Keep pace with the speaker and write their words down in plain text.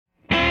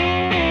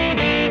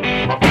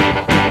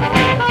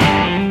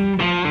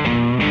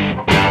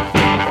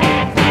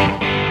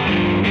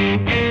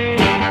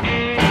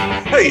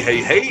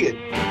Hey, and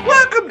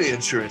welcome to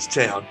Insurance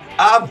Town.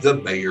 I'm the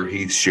Mayor,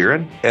 Heath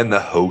Sheeran, and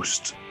the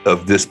host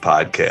of this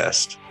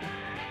podcast.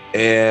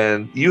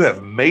 And you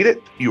have made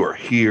it. You are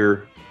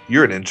here.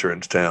 You're in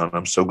Insurance Town.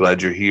 I'm so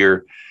glad you're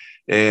here.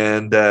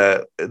 And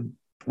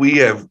we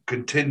have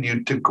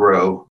continued to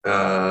grow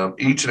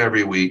each and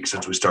every week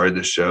since we started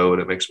this show,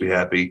 and it makes me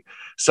happy.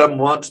 Some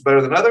months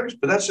better than others,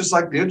 but that's just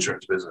like the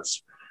insurance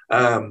business.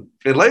 And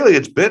lately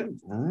it's been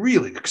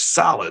really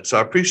solid. So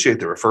I appreciate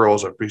the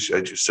referrals. I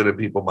appreciate you sending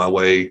people my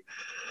way.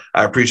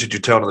 I appreciate you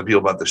telling the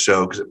people about the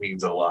show because it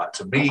means a lot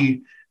to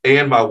me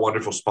and my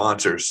wonderful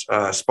sponsors,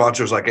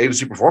 sponsors like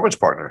Agency Performance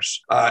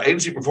Partners.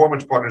 Agency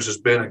Performance Partners has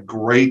been a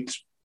great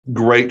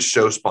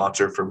show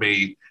sponsor for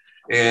me.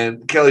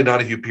 And Kelly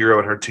Donahue-Piro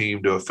and her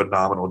team do a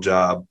phenomenal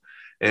job.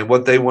 And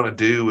what they want to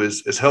do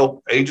is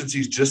help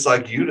agencies just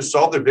like you to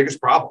solve their biggest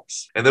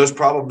problems. And those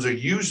problems are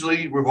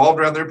usually revolved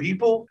around their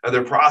people,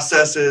 their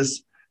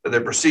processes,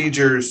 their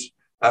procedures,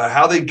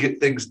 how they get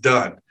things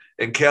done.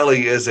 And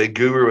Kelly is a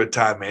guru at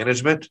time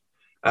management.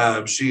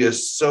 She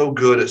is so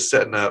good at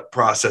setting up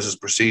processes,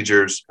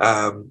 procedures.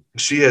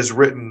 She has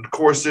written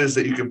courses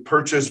that you can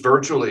purchase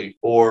virtually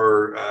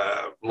or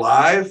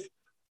live,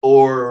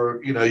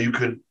 or, you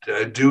could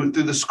do it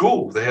through the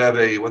school. They have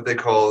what they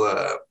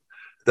call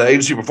the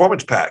Agency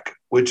Performance Pack,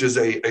 which is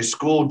a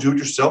school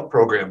do-it-yourself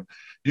program.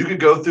 You can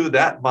go through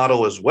that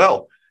model as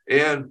well.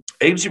 And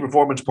Agency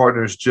Performance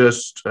Partners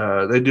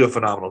they do a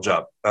phenomenal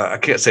job. I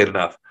can't say it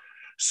enough.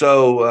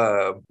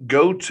 So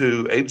go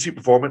to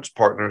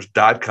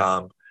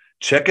agencyperformancepartners.com.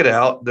 Check it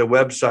out. Their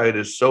website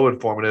is so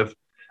informative.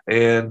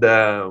 And,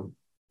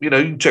 you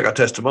can check out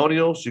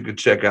testimonials. You can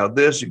check out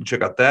this. You can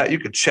check out that. You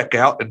can check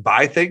out and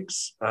buy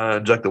things,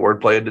 just like the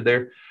wordplay ended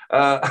there.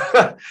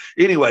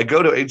 Anyway,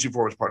 go to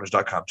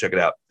agencyperformancepartners.com. Check it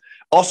out.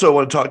 Also, I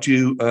want to talk to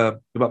you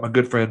about my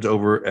good friends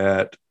over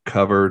at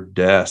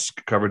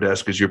CoverDesk.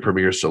 CoverDesk is your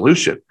premier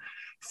solution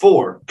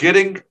for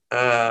getting,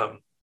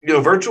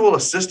 virtual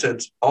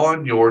assistants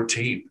on your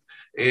team.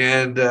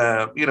 And,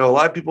 a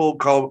lot of people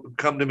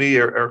come to me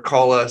or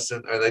call us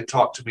and they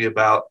talk to me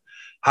about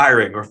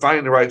hiring or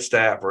finding the right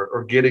staff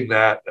or getting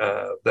that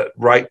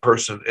right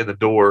person in the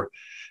door.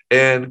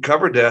 And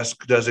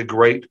CoverDesk does a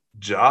great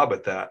job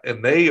at that.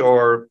 And they've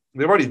already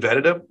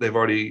vetted them. They've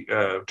already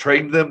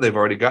trained them. They've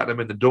already gotten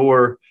them in the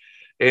door.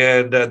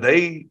 And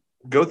they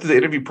go through the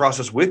interview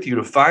process with you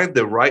to find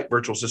the right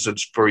virtual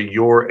assistants for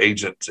your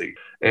agency.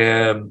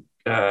 And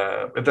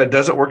if that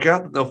doesn't work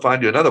out, then they'll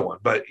find you another one.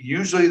 But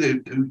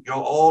usually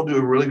you'll all do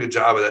a really good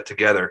job of that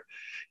together.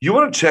 You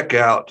want to check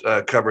out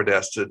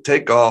CoverDesk to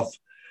take off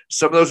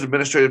some of those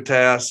administrative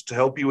tasks, to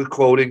help you with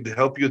quoting, to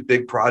help you with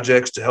big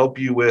projects, to help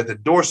you with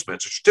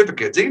endorsements or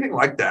certificates, anything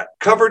like that.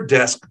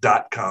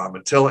 CoverDesk.com,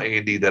 and tell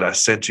Andy that I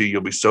sent you.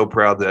 You'll be so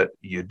proud that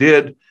you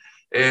did.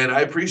 And I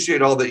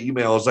appreciate all the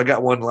emails. I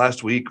got one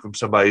last week from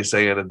somebody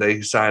saying that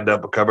they signed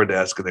up a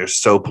CoverDesk and they're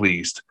so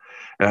pleased.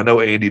 And I know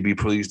Andy would be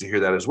pleased to hear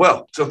that as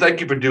well. So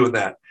thank you for doing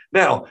that.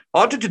 Now,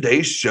 on to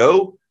today's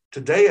show.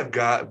 Today, I've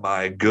got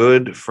my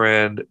good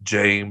friend,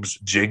 James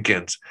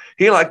Jenkins.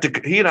 He and I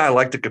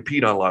like to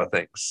compete on a lot of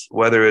things,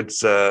 whether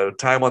it's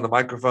time on the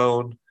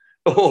microphone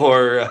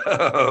or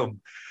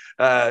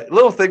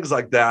little things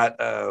like that.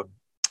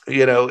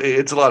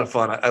 It's a lot of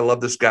fun. I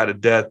love this guy to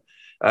death.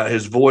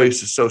 His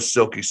voice is so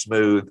silky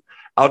smooth.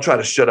 I'll try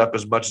to shut up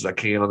as much as I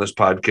can on this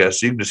podcast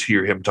so you can just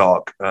hear him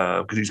talk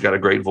because he's got a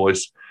great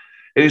voice.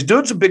 And he's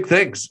doing some big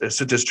things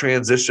since his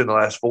transition the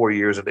last 4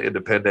 years into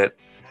independent.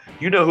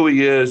 You know who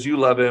he is. You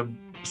love him.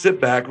 Sit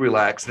back,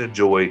 relax, and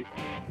enjoy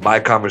my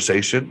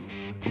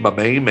conversation with my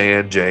main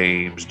man,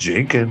 James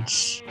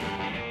Jenkins.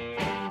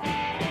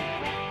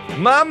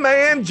 My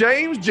man,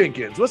 James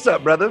Jenkins. What's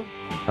up, brother?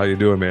 How you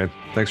doing, man?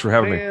 Thanks for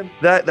having me.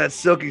 That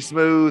silky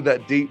smooth,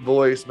 that deep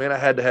voice, man, I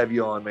had to have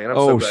you on, man. I'm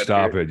so glad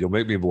stop it. You'll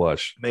make me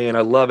blush. Man,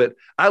 I love it.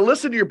 I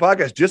listen to your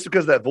podcast just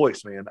because of that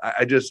voice, man.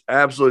 I just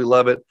absolutely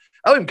love it.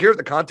 I don't even care what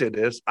the content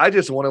is. I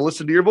just want to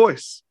listen to your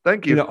voice.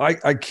 Thank you.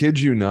 I kid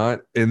you not,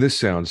 and this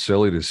sounds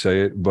silly to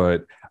say it,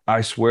 but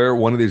I swear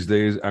one of these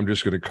days I'm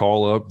just going to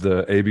call up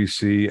the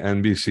ABC,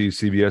 NBC,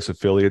 CBS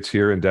affiliates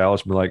here in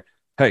Dallas and be like,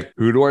 hey,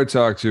 who do I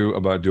talk to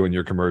about doing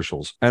your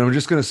commercials? And I'm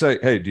just going to say,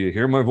 hey, do you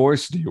hear my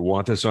voice? Do you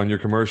want this on your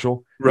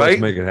commercial? Right.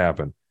 Let's make it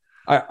happen.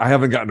 I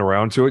haven't gotten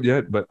around to it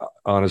yet, but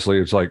honestly,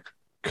 it's like,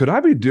 could I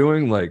be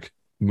doing like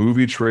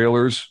movie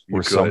trailers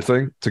or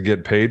something to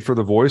get paid for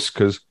the voice?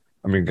 Because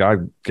I mean,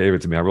 God gave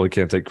it to me. I really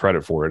can't take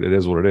credit for it. It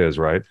is what it is,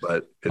 right?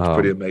 But it's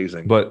pretty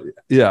amazing. But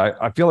yeah,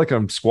 I feel like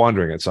I'm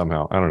squandering it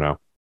somehow. I don't know.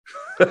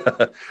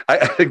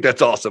 I think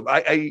that's awesome.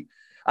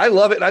 I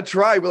love it. And I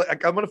try. I'm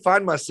going to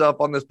find myself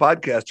on this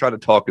podcast trying to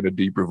talk in a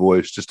deeper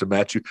voice just to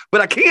match you,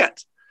 but I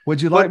can't. Would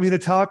you like me to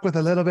talk with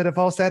a little bit of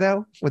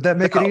falsetto? Would that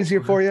make it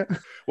easier for you?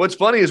 What's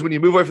funny is when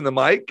you move away from the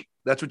mic,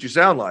 that's what you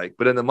sound like.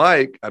 But in the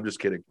mic, I'm just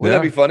kidding. Wouldn't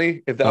that be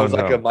funny if that was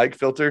like a mic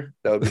filter?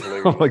 That would be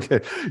hilarious. Okay.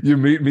 You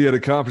meet me at a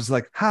conference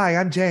like, hi,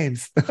 I'm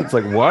James. It's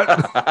like, what?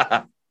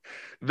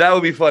 That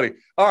would be funny.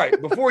 All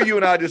right. Before you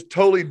and I just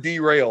totally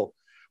derail,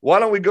 why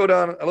don't we go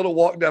down a little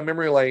walk down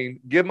memory lane,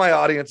 give my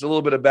audience a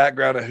little bit of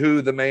background of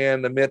who the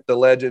man, the myth, the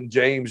legend,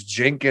 James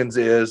Jenkins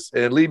is,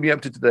 and lead me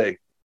up to today.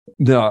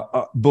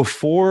 No,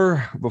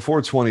 before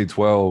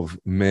 2012,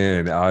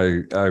 man,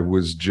 I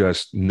was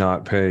just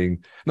not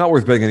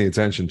worth paying any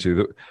attention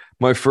to.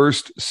 My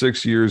first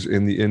 6 years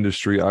in the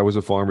industry, I was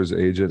a farmer's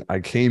agent. I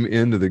came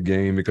into the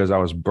game because I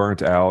was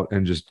burnt out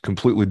and just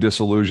completely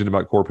disillusioned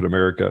about corporate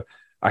America.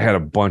 I had a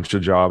bunch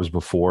of jobs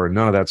before, and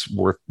none of that's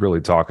worth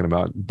really talking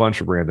about. A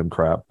bunch of random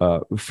crap.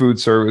 Food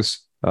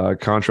service,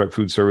 contract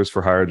food service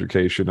for higher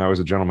education. I was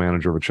a general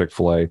manager of a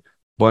Chick-fil-A.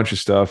 Bunch of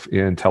stuff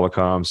in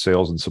telecom,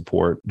 sales, and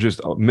support, just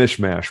a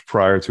mishmash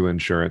prior to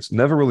insurance.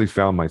 Never really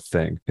found my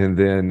thing. And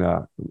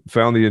then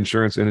found the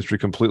insurance industry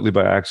completely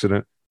by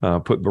accident.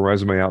 Put my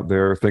resume out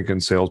there thinking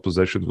sales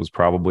positions was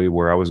probably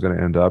where I was going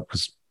to end up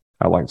because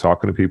I like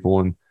talking to people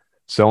and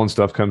selling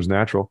stuff comes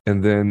natural.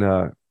 And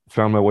then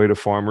found my way to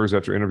Farmers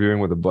after interviewing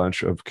with a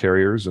bunch of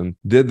carriers and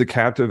did the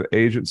captive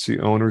agency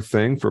owner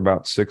thing for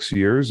about 6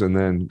 years, and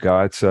then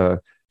got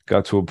to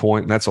a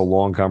point, and that's a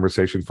long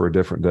conversation for a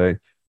different day.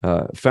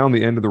 Found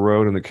the end of the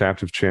road in the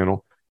captive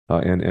channel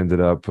and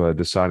ended up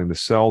deciding to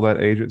sell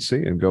that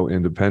agency and go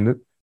independent.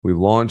 We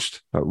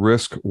launched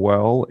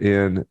RiskWell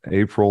in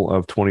April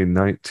of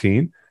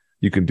 2019.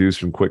 You can do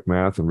some quick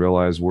math and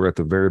realize we're at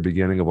the very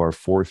beginning of our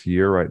 4th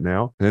year right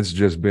now. And it's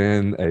just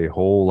been a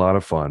whole lot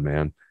of fun,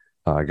 man.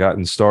 I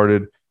gotten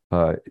started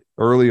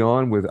early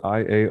on with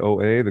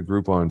IAOA, the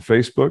group on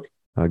Facebook.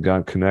 I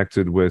got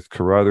connected with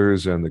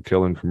Carruthers and the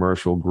Killing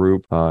Commercial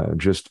group,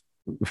 just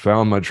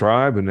found my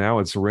tribe, and now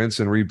it's rinse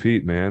and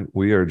repeat, man.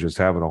 We are just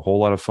having a whole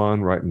lot of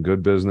fun, writing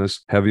good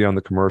business, heavy on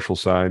the commercial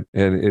side,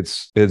 and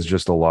it's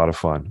just a lot of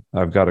fun.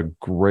 I've got a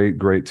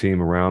great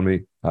team around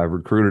me. I've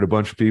recruited a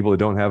bunch of people that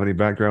don't have any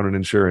background in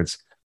insurance.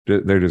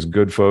 They're just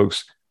good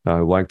folks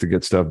who like to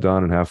get stuff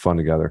done and have fun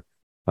together.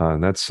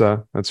 And that's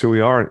who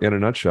we are in a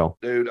nutshell.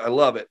 Dude, I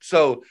love it.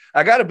 So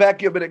I got to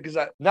back you a minute because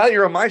now that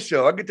you're on my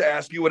show, I get to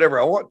ask you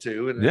whatever I want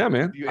to. And yeah,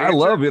 man. I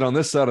love it on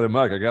this side of the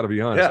mic. I got to be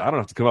honest. Yeah. I don't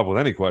have to come up with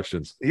any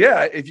questions.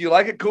 Yeah. If you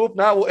like it, cool. If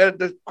not, we'll edit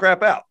the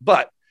crap out.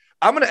 But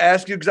I'm going to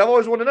ask you because I've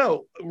always wanted to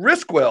know,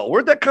 RiskWell,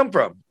 where'd that come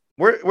from?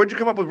 Where'd you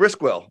come up with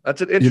RiskWell?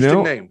 That's an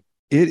interesting name.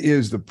 It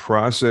is the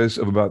process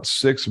of about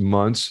 6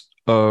 months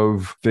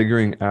of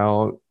figuring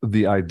out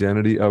the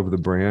identity of the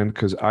brand,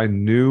 because I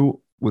knew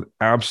with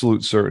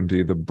absolute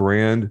certainty the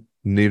brand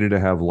needed to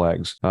have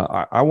legs.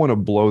 I want to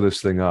blow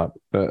this thing up.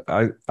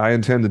 I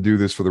intend to do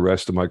this for the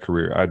rest of my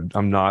career.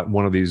 I'm not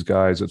one of these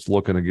guys that's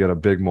looking to get a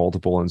big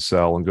multiple and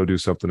sell and go do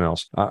something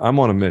else. I'm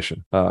on a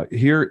mission.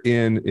 Here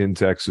in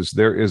Texas,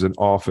 there is an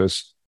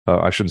office.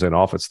 I shouldn't say an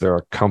office. They're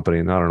a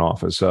company, not an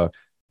office. A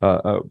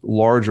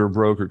larger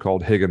broker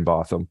called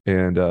Higginbotham,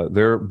 and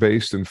they're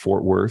based in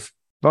Fort Worth.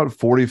 About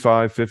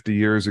 45, 50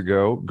 years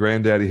ago,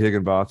 Granddaddy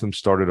Higginbotham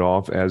started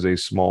off as a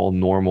small,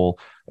 normal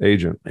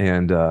agent.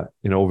 And,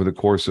 over the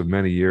course of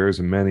many years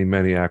and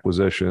many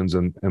acquisitions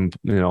and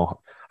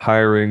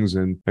hirings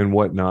and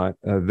whatnot,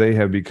 they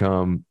have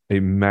become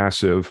a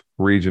massive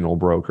regional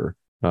broker.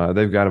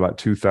 They've got about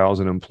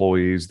 2,000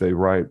 employees. They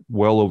write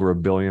well over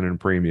 $1 billion in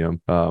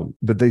premium.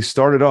 But they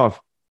started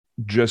off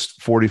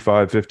just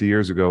 45, 50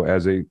 years ago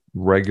as a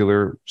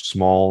regular,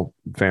 small,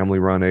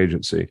 family-run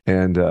agency.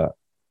 And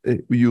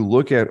you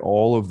look at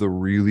all of the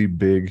really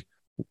big,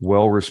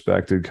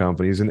 well-respected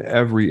companies in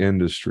every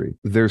industry,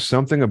 there's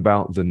something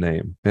about the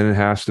name, and it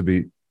has to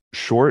be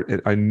short.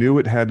 I knew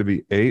it had to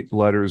be 8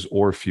 letters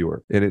or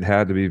fewer, and it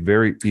had to be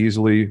very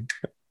easily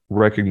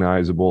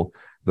recognizable.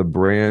 The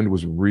brand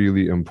was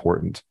really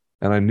important.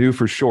 And I knew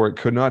for sure it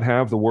could not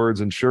have the words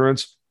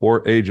insurance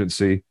or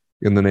agency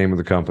in the name of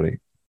the company.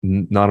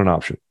 Not an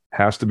option.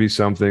 Has to be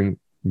something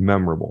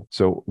memorable.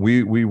 So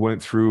we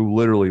went through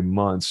literally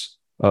months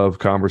of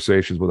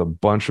conversations with a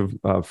bunch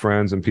of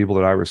friends and people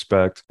that I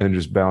respect, and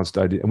just bounced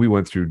ideas. And we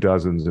went through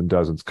dozens and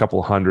dozens, a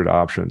couple hundred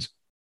options.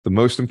 The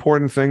most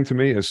important thing to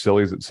me, as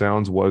silly as it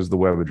sounds, was the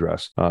web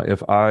address.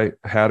 If I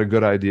had a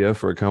good idea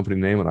for a company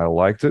name and I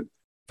liked it,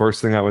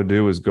 first thing I would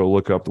do is go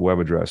look up the web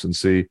address and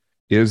see,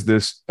 is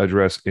this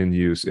address in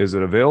use? Is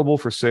it available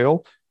for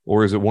sale?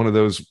 Or is it one of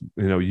those,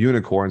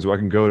 unicorns where I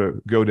can go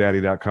to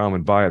GoDaddy.com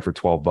and buy it for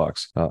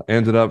 $12?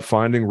 Ended up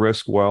finding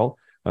RiskWell,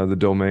 the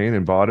domain,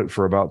 and bought it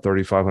for about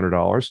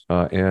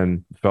 $3,500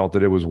 and felt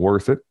that it was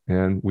worth it.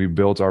 And we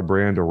built our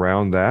brand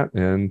around that.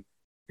 And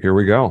here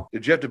we go.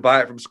 Did you have to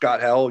buy it from Scott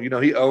Howell?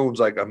 He owns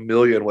like 1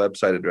 million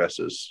website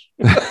addresses.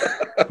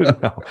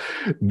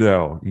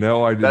 No,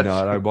 I did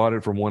not. I bought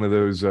it from one of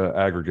those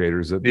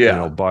aggregators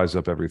that buys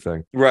up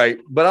everything. Right.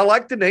 But I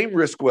like the name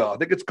RiskWell. I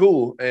think it's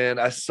cool. And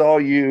I saw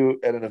you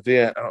at an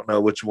event. I don't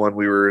know which one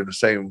we were in the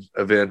same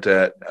event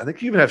at. I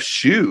think you even have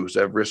shoes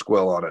that have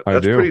RiskWell on it. I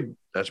do.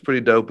 That's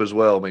pretty dope as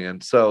well,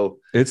 man. So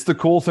it's the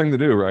cool thing to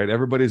do, right?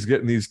 Everybody's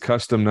getting these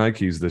custom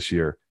Nikes this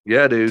year.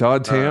 Yeah, dude.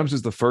 Todd Tams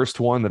is the first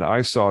one that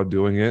I saw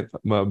doing it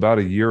about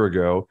a year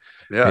ago.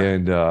 Yeah.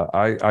 And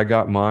I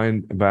got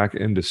mine back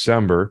in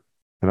December.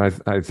 And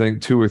I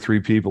think 2 or 3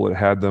 people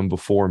had them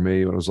before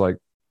me. And I was like,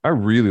 I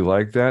really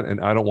like that.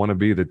 And I don't want to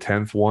be the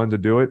 10th one to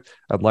do it.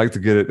 I'd like to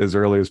get it as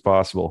early as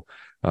possible.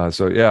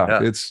 So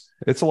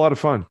it's a lot of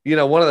fun.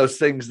 One of those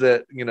things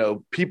that,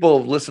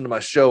 people listen to my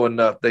show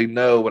enough, they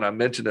know when I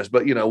mention this,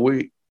 but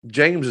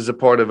James is a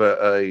part of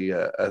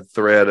a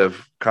thread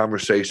of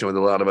conversation with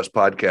a lot of us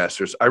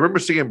podcasters. I remember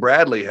seeing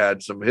Bradley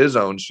had some of his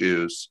own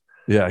shoes.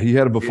 Yeah, he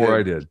had it before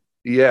I did.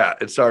 Yeah.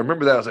 And so I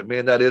remember that. I was like,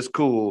 man, that is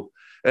cool.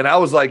 And I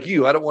was like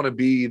you, I don't want to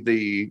be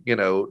the,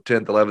 10th,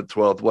 11th,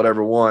 12th,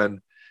 whatever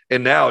one.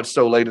 And now it's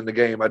so late in the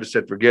game, I just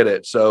said, forget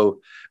it. So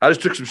I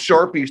just took some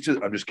Sharpies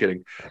I'm just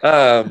kidding.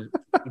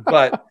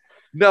 But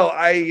no,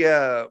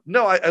 I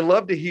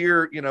love to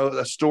hear,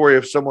 a story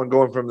of someone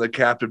going from the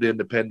captive to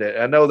independent.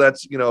 I know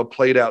that's, a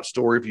played out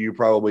story for you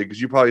probably, because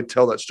you probably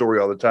tell that story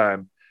all the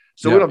time.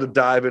 So we don't have to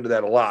dive into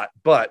that a lot,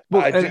 but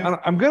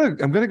I'm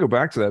gonna go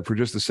back to that for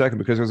just a second,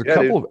 because there's a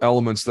couple of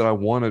elements that I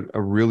want to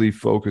really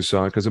focus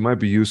on, because it might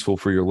be useful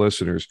for your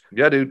listeners.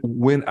 Yeah, dude.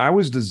 When I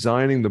was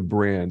designing the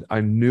brand,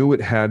 I knew it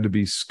had to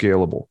be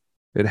scalable.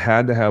 It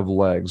had to have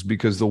legs,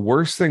 because the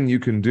worst thing you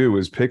can do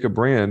is pick a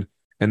brand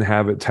and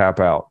have it tap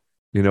out,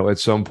 at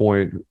some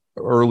point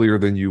earlier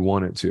than you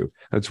want it to.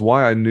 That's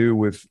why I knew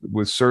with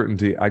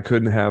certainty I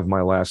couldn't have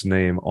my last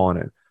name on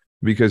it.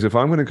 Because if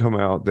I'm going to come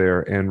out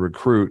there and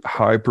recruit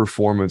high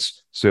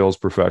performance sales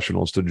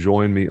professionals to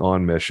join me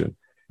on mission,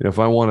 and if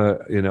I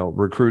want to,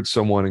 recruit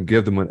someone and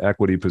give them an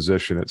equity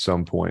position at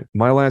some point,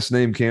 my last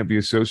name can't be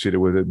associated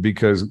with it,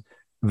 because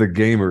the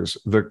gamers,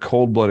 the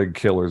cold-blooded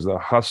killers, the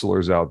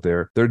hustlers out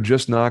there, they're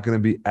just not going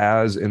to be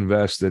as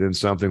invested in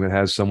something that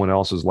has someone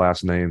else's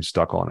last name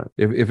stuck on it.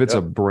 If it's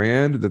a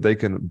brand that they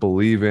can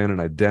believe in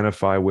and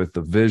identify with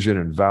the vision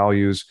and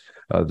values,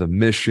 the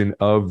mission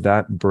of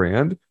that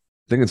brand,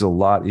 I think it's a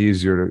lot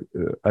easier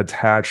to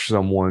attach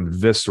someone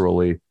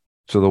viscerally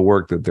to the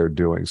work that they're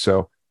doing.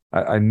 So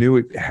I knew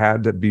it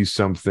had to be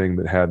something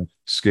that had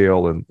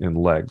scale and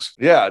legs.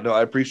 Yeah, no,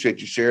 I appreciate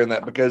you sharing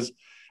that, because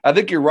I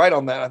think you're right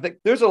on that. I think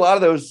there's a lot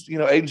of those,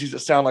 agencies that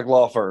sound like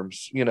law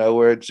firms,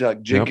 where it's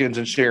like Jenkins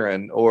and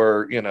Sharon,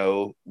 or,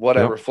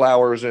 whatever,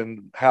 Flowers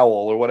and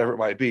Howell, or whatever it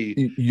might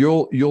be.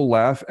 You'll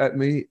laugh at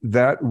me.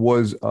 That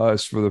was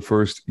us for the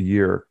first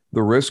year. The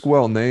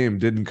Riskwell name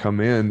didn't come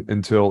in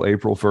until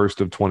April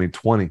 1st of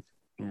 2020.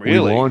 Really?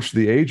 We launched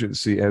the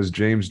agency as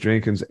James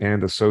Jenkins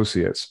and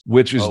Associates,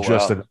 which is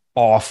an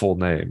awful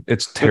name.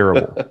 It's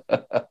terrible,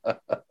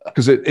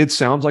 because it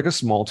sounds like a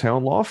small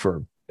town law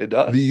firm. It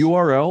does. The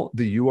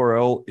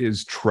URL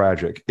is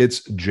tragic.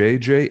 It's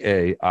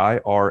jjairm.com.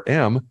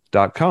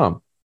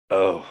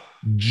 Oh.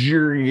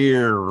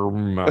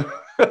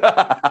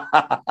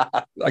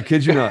 I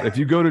kid you not. If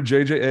you go to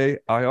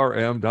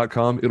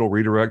jjairm.com, it'll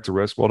redirect to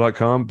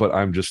riskwell.com, but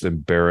I'm just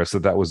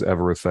embarrassed that was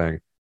ever a thing.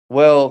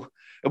 Well,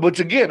 which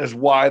again is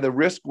why the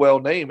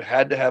Riskwell name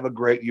had to have a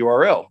great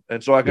URL.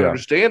 And so I can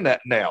understand that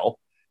now,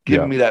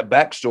 giving me that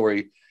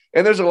backstory.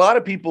 And there's a lot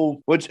of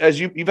people, which, as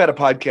you've had a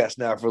podcast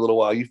now for a little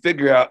while, you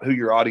figure out who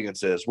your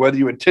audience is, whether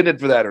you intended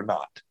for that or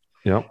not.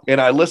 Yeah.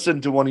 And I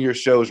listened to one of your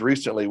shows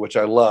recently, which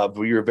I loved,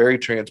 where you were very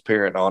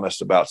transparent and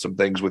honest about some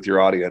things with your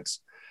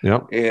audience.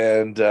 Yeah.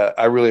 And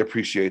I really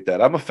appreciate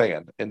that. I'm a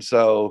fan. And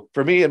so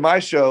for me and my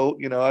show,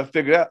 I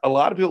figured out a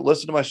lot of people that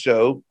listen to my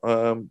show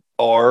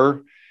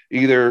are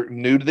either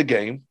new to the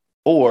game,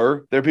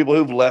 or they're people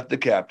who've left the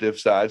captive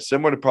side,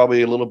 similar to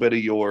probably a little bit of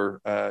your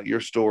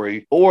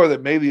story, or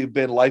that maybe have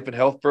been life and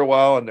health for a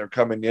while and they're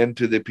coming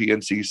into the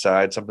PNC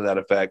side, something to that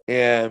effect.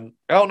 And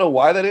I don't know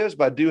why that is,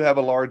 but I do have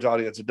a large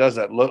audience that does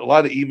that. A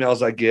lot of the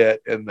emails I get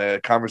and the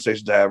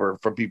conversations I have are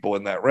from people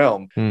in that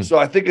realm. So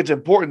I think it's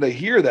important to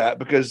hear that,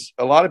 because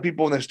a lot of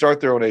people, when they start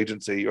their own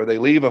agency or they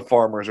leave a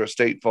Farmers or a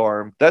State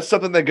Farm, that's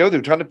something they go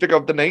through trying to figure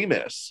out what the name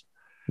is.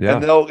 Yeah.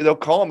 And they'll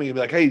call me and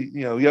be like, hey,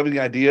 you have any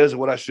ideas of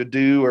what I should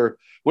do? Or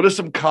what are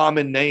some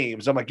common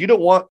names? I'm like, you don't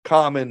want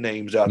common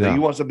names out there. You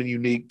want something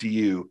unique to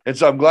you. And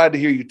so I'm glad to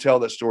hear you tell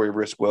that story of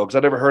Riskwell, because I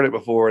never heard it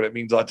before, and it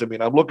means a lot to me.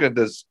 And I'm looking at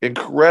this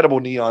incredible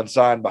neon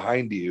sign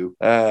behind you.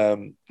 I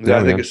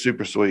think it's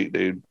super sweet,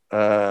 dude.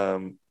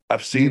 I've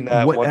seen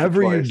that.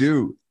 Whatever you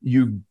do,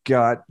 you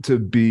got to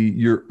be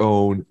your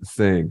own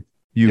thing.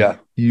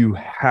 You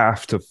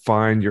have to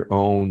find your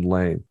own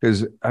lane,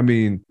 because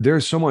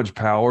there's so much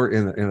power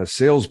in a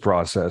sales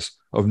process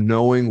of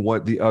knowing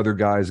what the other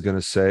guy is going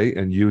to say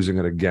and using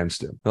it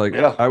against him.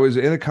 I was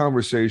in a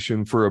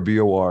conversation for a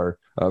BOR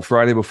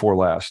Friday before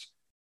last,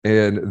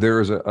 and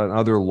there is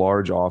another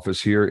large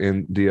office here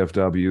in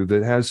DFW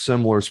that has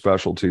similar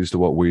specialties to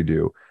what we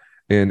do.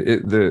 And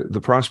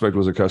the prospect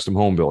was a custom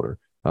home builder.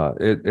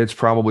 It's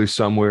probably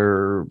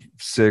somewhere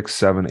 6,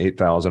 7,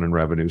 8,000 in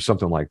revenue,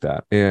 something like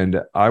that.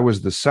 And I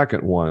was the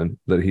second one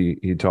that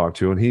he talked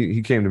to, and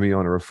he came to me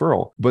on a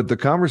referral. But the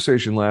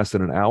conversation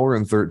lasted an hour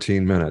and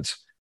 13 minutes.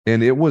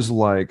 And it was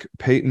like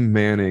Peyton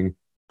Manning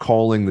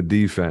calling the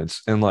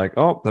defense and like,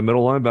 oh, the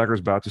middle linebacker is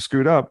about to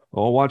scoot up.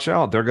 Oh, watch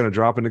out. They're going to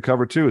drop into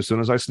cover 2 as soon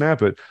as I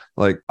snap it.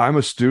 Like, I'm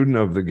a student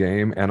of the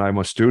game, and I'm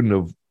a student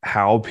of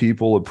how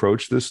people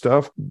approach this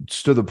stuff,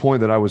 to the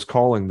point that I was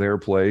calling their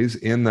plays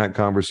in that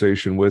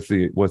conversation with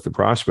the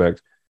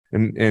prospect.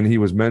 And he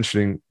was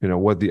mentioning,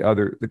 what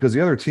because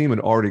the other team had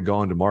already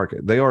gone to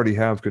market. They already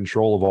have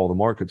control of all the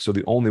markets. So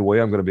the only way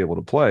I'm going to be able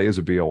to play is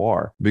a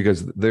BOR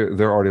because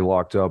they're already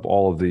locked up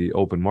all of the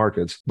open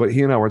markets. But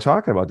he and I were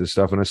talking about this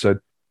stuff, and I said,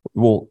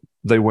 well,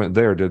 they went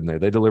there, didn't they?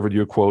 They delivered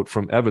you a quote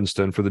from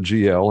Evanston for the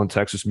GL and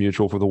Texas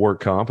Mutual for the work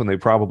comp, and they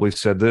probably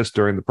said this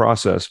during the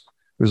process.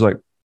 It was like,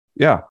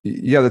 yeah,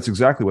 that's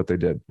exactly what they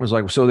did. It was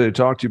like, so they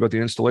talked to you about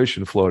the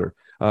installation floater.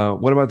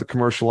 What about the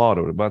commercial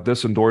auto? About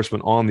this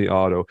endorsement on the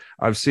auto?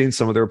 I've seen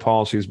some of their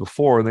policies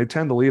before, and they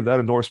tend to leave that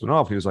endorsement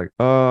off. He was like,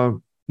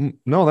 no,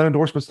 that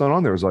endorsement's not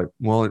on there. I was like,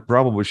 well, it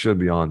probably should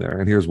be on there,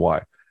 and here's why.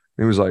 And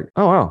he was like,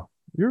 oh, wow,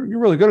 you're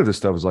really good at this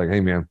stuff. I was like, hey,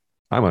 man,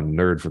 I'm a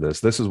nerd for this.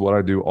 This is what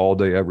I do all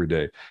day, every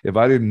day. If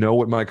I didn't know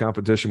what my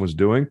competition was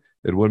doing,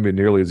 it wouldn't be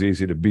nearly as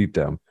easy to beat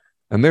them.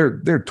 And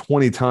they're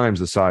 20 times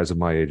the size of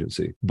my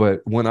agency. But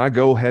when I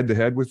go head to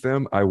head with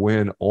them, I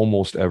win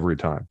almost every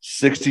time.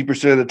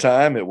 60% of the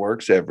time, it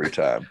works every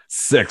time.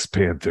 Sex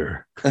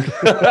Panther.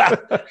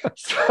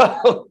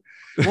 So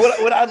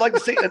what I'd like to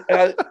see,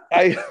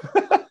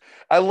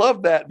 I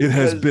love that. It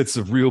has bits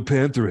of real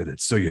Panther in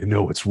it, so you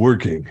know it's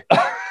working.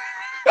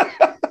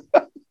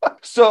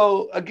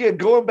 So again,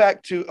 going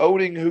back to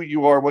owning who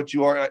you are, what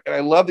you are,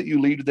 I love that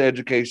you lead with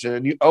education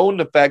and you own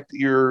the fact that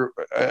you're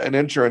an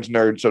insurance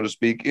nerd, so to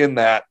speak, in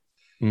that,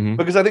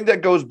 because I think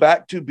that goes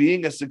back to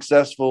being a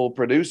successful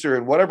producer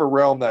in whatever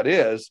realm that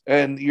is.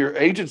 And your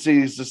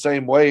agency is the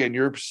same way, and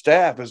your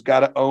staff has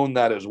got to own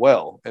that as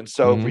well. And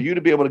so for you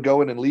to be able to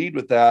go in and lead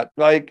with that,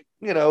 like,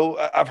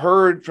 I've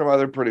heard from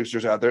other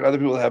producers out there and other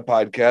people that have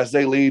podcasts,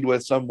 they lead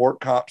with some work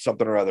comp,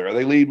 something or other, or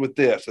they lead with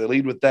this, they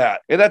lead with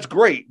that. And that's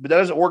great, but that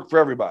doesn't work for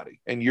everybody.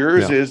 And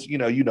yours is,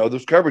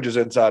 those coverages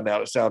inside and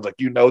out. It sounds like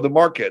the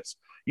markets,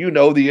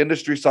 the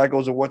industry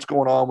cycles of what's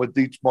going on with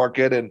each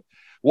market and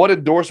what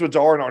endorsements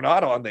are and are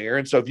not on there.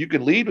 And so if you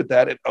can lead with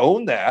that and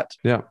own that,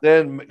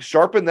 then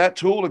sharpen that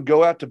tool and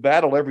go out to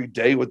battle every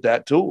day with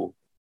that tool.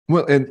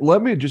 Well, and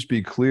let me just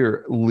be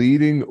clear,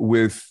 leading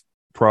with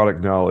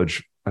product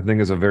knowledge, I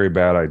think, is a very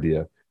bad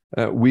idea.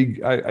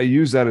 I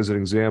use that as an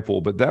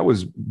example, but that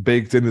was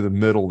baked into the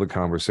middle of the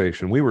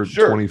conversation. We were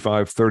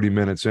 25, 30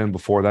 minutes in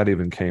before that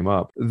even came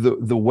up.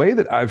 The way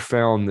that I've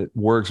found that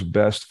works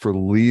best for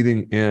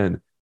leading in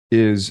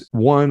is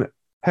one,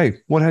 hey,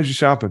 what has you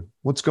shopping?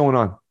 What's going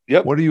on?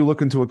 Yep. What are you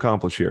looking to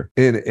accomplish here?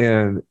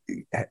 And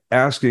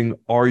asking,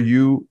 are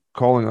you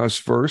calling us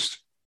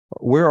first?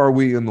 Where are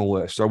we in the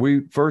list? Are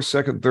we first,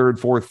 second, third,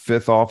 fourth,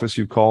 fifth office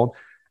you called?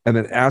 And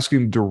then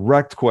asking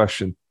direct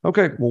question.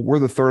 Okay, well, we're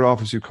the third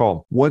office you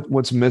called.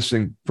 What's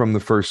missing from the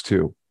first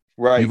two?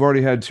 Right. You've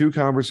already had 2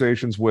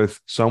 conversations with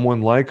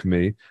someone like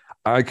me.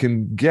 I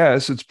can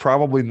guess it's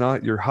probably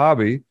not your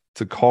hobby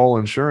to call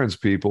insurance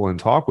people and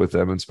talk with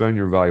them and spend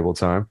your valuable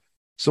time.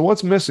 So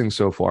what's missing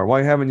so far?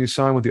 Why haven't you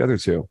signed with the other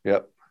 2?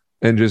 Yep.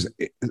 And just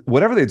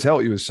whatever they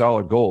tell you is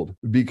solid gold,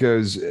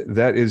 because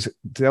that is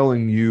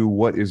telling you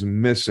what is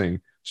missing.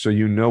 So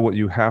you know what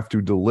you have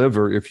to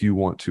deliver if you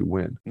want to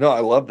win. No, I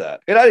love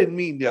that. And I didn't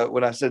mean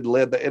when I said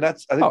led that. And I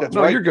think that's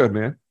right. You're good,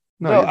 man.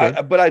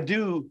 But I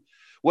do.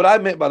 What I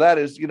meant by that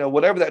is,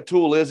 whatever that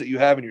tool is that you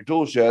have in your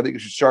tool shed, I think you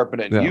should sharpen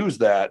it and use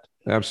that.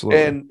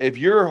 Absolutely. And if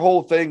your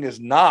whole thing is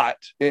not,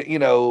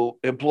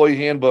 employee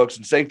handbooks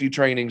and safety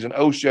trainings and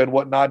OSHA and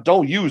whatnot,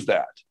 don't use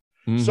that.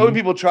 So many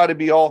people try to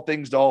be all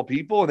things to all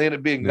people, and they end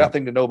up being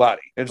nothing to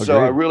nobody. And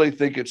so I really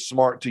think it's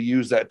smart to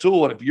use that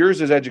tool. And if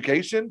yours is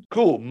education,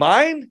 cool.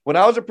 Mine, when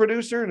I was a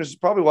producer, and this is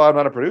probably why I'm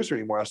not a producer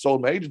anymore, I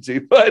sold my agency,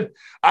 but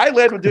I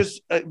led with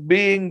just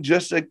being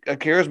just a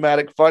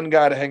charismatic, fun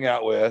guy to hang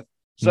out with,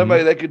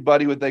 somebody they could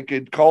buddy with, they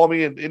could call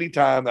me at any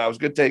time that I was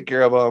going to take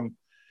care of them.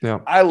 Yeah.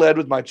 I led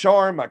with my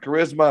charm, my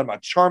charisma, and my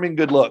charming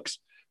good looks.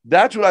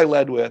 That's what I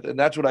led with, and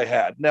that's what I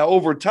had. Now,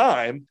 over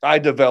time, I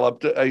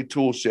developed a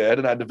tool shed,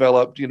 and I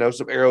developed,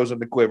 some arrows in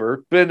the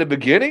quiver. But in the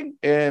beginning,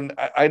 and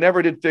I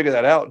never did figure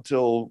that out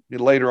until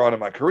later on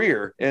in my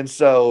career. And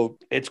so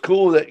it's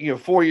cool that,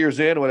 4 years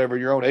in, whatever,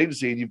 your own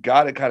agency, and you've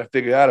got it kind of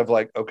figured out of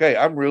like, okay,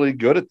 I'm really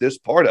good at this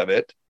part of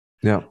it.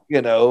 Yeah.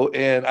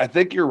 And I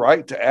think you're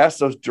right to ask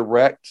those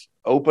direct,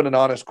 open and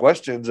honest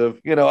questions of,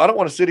 I don't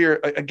want to sit here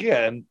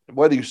again,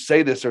 whether you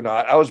say this or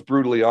not, I was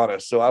brutally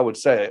honest, so I would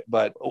say it,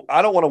 but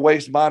I don't want to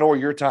waste mine or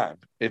your time.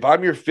 If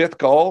I'm your 5th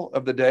call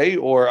of the day,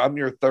 or I'm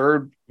your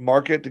 3rd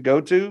market to go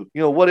to,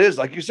 what is,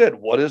 like you said,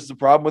 what is the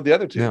problem with the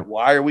other 2? Yeah.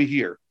 Why are we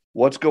here?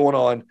 What's going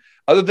on?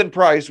 Other than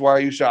price, why are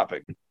you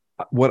shopping?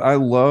 What I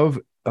love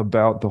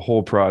about the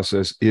whole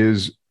process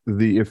is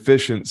the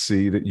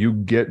efficiency that you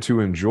get to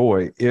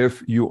enjoy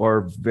if you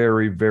are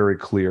very, very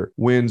clear.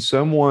 When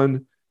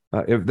someone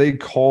if they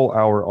call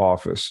our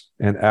office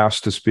and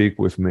ask to speak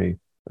with me,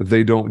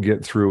 they don't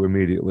get through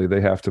immediately.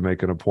 They have to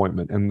make an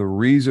appointment. And the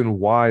reason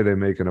why they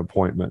make an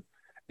appointment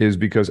is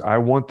because I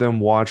want them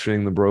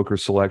watching the broker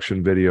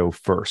selection video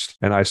first.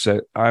 And I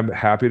said, I'm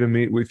happy to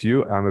meet with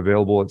you. I'm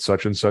available at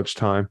such and such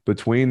time.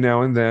 Between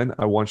now and then,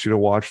 I want you to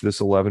watch this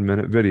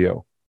 11-minute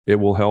video. It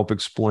will help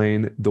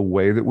explain the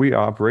way that we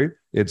operate.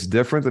 It's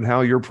different than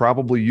how you're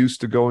probably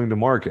used to going to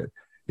market.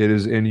 It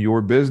is in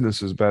your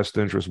business's best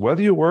interest.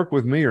 Whether you work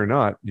with me or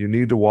not, you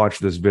need to watch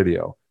this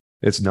video.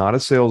 It's not a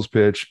sales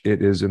pitch.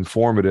 It is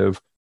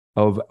informative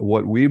of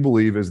what we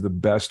believe is the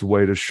best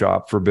way to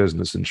shop for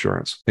business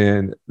insurance.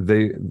 And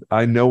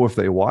I know if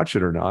they watch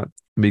it or not,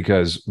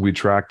 because we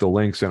track the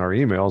links in our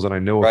emails, and I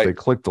know if they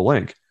click the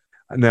link.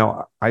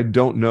 Now, I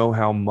don't know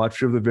how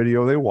much of the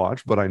video they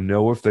watch, but I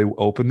know if they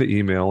open the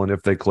email and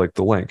if they click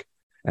the link.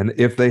 And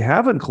if they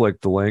haven't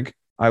clicked the link,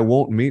 I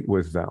won't meet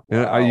with them.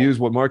 And I use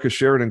what Marcus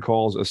Sheridan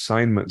calls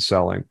assignment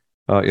selling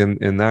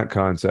in that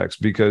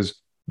context,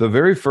 because the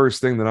very first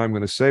thing that I'm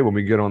going to say when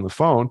we get on the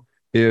phone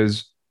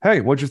is, hey,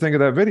 what'd you think of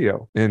that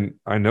video? And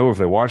I know if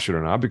they watched it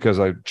or not, because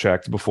I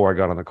checked before I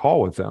got on the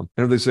call with them.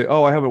 And if they say,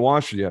 oh, I haven't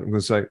watched it yet, I'm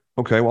going to say,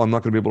 okay, well, I'm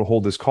not going to be able to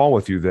hold this call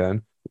with you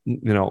then.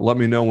 Let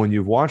me know when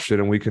you've watched it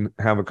and we can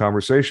have a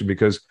conversation,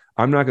 because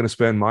I'm not going to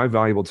spend my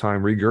valuable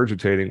time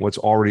regurgitating what's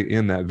already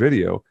in that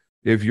video.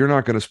 If you're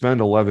not going to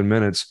spend 11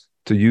 minutes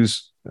to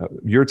use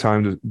your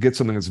time to get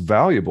something that's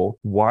valuable,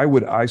 why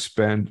would I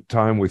spend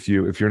time with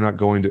you if you're not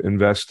going to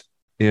invest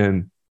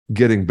in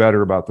getting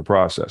better about the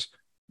process?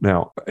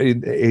 Now,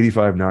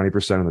 85,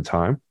 90% of the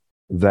time,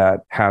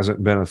 that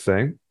hasn't been a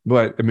thing.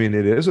 But I mean,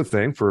 it is a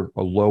thing for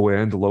a low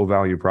end, low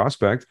value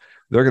prospect.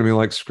 They're going to be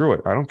like, screw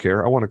it. I don't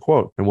care. I want a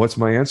quote. And what's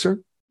my answer?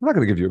 I'm not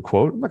going to give you a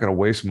quote. I'm not going to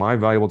waste my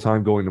valuable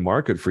time going to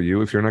market for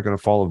you if you're not going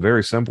to follow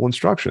very simple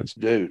instructions.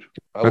 Dude,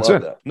 I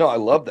love that. No, I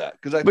love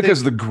that.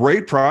 Because the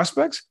great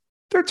prospects,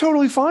 they're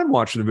totally fine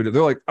watching the video.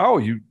 They're like, oh,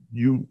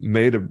 you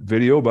made a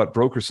video about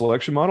broker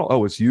selection model.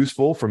 Oh, it's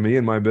useful for me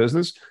and my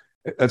business.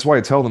 That's why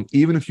I tell them,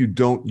 even if you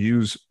don't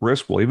use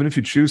Riskwell, even if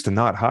you choose to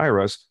not hire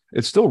us,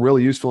 it's still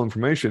really useful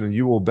information and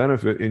you will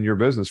benefit in your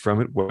business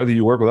from it, whether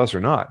you work with us or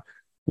not.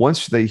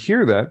 Once they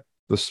hear that,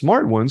 the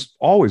smart ones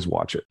always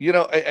watch it.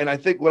 And I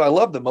think what I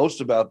love the most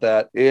about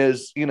that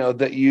is,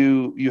 that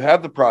you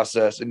have the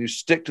process and you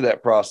stick to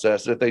that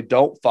process. If they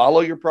don't follow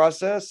your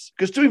process,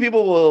 because too many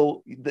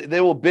people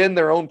will bend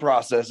their own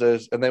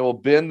processes and they will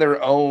bend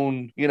their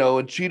own,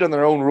 and cheat on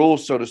their own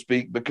rules, so to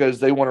speak, because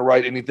they want to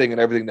write anything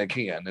and everything they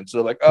can. And so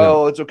they're like,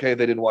 oh, it's okay if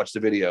they didn't watch the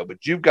video,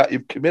 but you've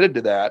committed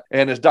to that.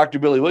 And as Dr.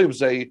 Billy Williams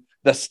say,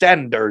 the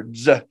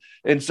standards.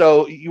 And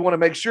so you want to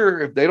make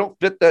sure if they don't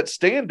fit that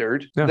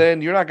standard, then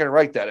you're not going to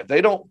write that. If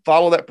they don't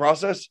follow that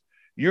process,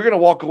 you're going to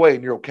walk away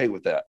and you're okay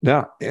with that.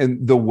 Yeah.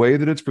 And the way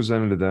that it's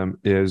presented to them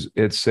is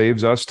it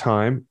saves us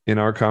time in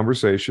our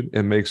conversation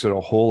and makes it a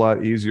whole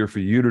lot easier for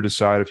you to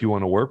decide if you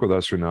want to work with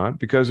us or not.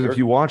 Because if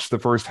you watch the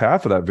first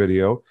half of that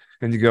video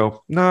and you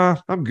go, nah,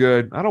 I'm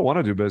good. I don't want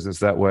to do business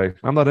that way.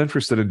 I'm not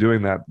interested in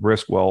doing that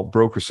Riskwell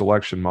broker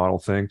selection model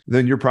thing.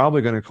 Then you're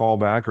probably going to call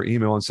back or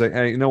email and say,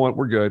 hey, you know what?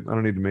 We're good. I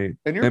don't need to meet.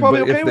 And you're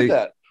probably okay with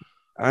that.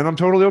 And I'm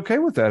totally okay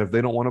with that if they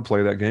don't want to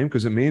play that game,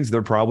 because it means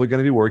they're probably going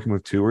to be working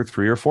with 2 or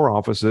 3 or 4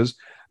 offices.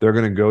 They're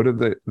going to go to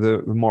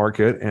the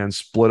market and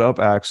split up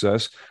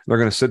access. They're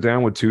going to sit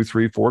down with 2,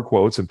 3, 4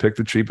 quotes and pick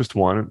the cheapest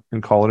one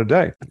and call it a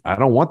day. I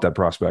don't want that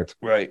prospect.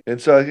 Right.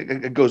 And so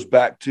it goes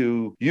back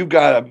to, you've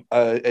got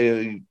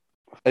a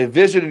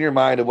vision in your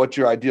mind of what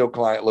your ideal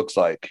client looks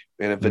like.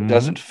 And if it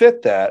doesn't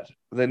fit that,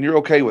 then you're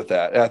okay with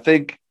that. And I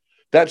think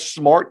that's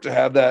smart to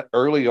have that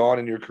early on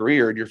in your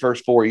career, in your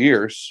first 4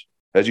 years,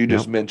 as you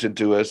just mentioned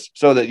to us,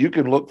 so that you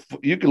can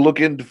look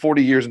into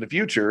 40 years in the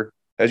future.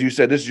 As you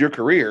said, this is your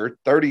career,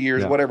 30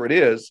 years, whatever it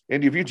is,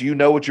 in your future, you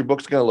know what your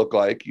book's going to look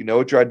like. You know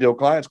what your ideal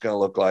client's going to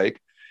look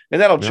like. And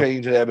that'll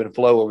change and ebb and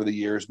flow over the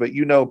years, but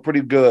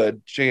pretty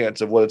good chance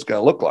of what it's going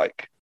to look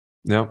like.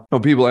 Yeah. Well,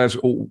 people ask,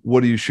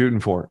 what are you shooting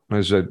for?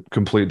 I said,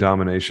 complete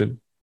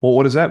domination. Well,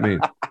 what does that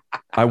mean?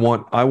 I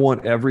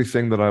want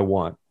everything that I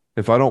want.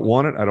 If I don't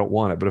want it, I don't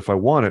want it. But if I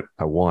want it,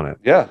 I want it.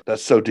 Yeah,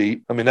 that's so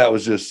deep. I mean, that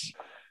was just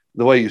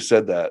the way you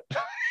said that.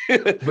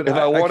 But if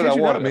I want it, I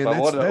want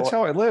it. That's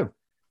how I live.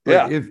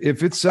 Like,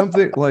 if it's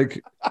something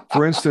like,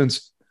 for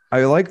instance,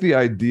 I like the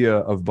idea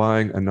of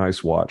buying a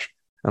nice watch.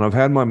 And I've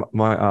had my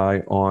eye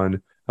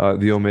on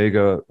the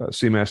Omega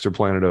Seamaster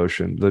Planet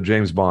Ocean, the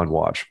James Bond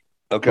watch.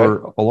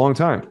 For a long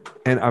time.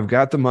 And I've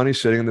got the money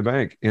sitting in the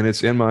bank and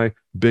it's in my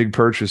big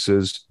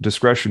purchases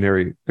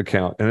discretionary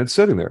account and it's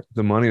sitting there.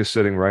 The money is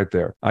sitting right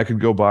there. I could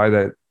go buy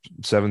that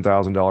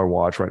 $7,000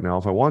 watch right now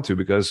if I want to,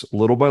 because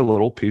little by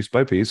little, piece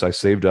by piece, I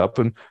saved up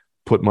and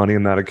put money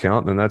in that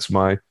account. And that's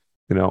my,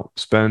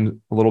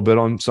 spend a little bit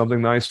on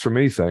something nice for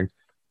me thing.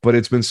 But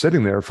it's been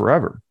sitting there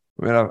forever.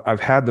 I mean,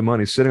 I've had the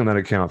money sitting in that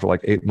account for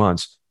like 8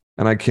 months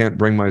and I can't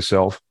bring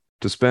myself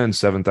to spend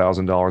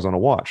 $7,000 on a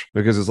watch,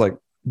 because it's like,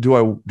 do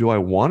I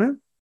want it?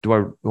 Do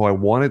I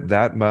want it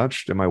that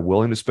much? Am I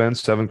willing to spend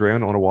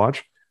 $7,000 on a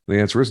watch? The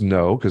answer is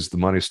no, because the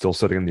money's still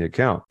sitting in the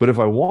account. But if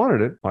I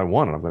wanted it, I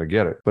want it. I'm going to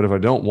get it. But if I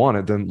don't want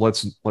it, then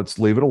let's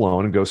leave it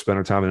alone and go spend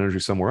our time and energy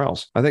somewhere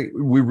else. I think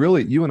we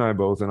really, you and I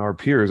both, and our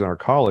peers and our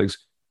colleagues,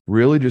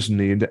 really just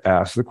need to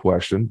ask the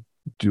question,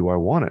 do I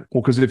want it?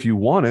 Well, because if you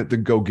want it,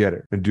 then go get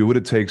it and do what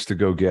it takes to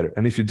go get it.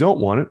 And if you don't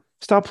want it,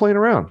 stop playing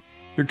around.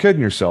 You're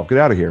kidding yourself. Get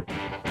out of here.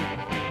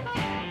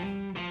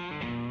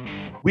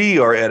 We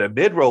are at a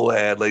mid-roll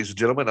ad, ladies and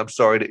gentlemen. I'm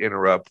sorry to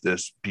interrupt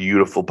this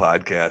beautiful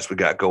podcast we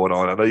got going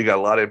on. I know you got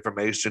a lot of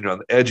information. You're on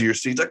the edge of your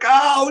seats, like,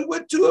 oh, we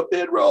went to a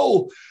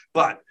mid-roll.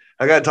 But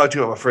I got to talk to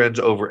you about my friends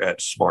over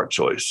at Smart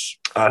Choice.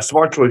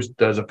 Smart Choice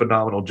does a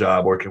phenomenal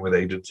job working with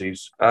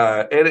agencies.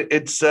 And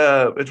it's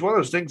one of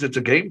those things that's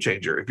a game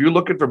changer. If you're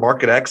looking for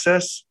market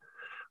access,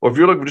 or if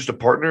you're looking for just a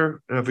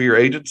partner for your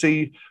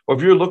agency, or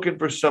if you're looking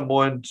for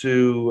someone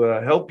to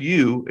help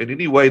you in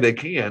any way they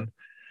can,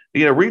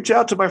 reach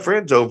out to my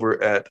friends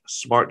over at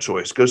Smart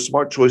Choice. Go to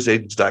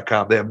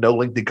smartchoiceagents.com. They have no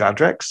lengthy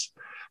contracts,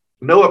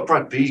 no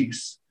upfront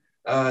fees.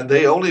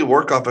 They only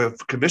work off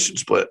of commission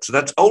splits. So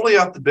that's only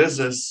off the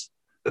business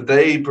that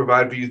they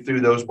provide for you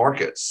through those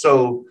markets.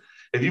 So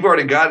if you've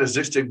already got an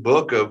existing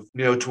book of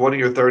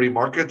 20 or 30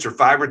 markets or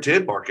 5 or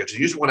 10 markets, you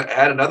just want to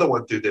add another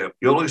one through them,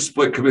 you only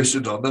split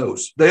commissions on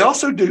those. They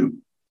also do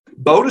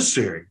bonus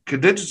sharing,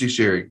 contingency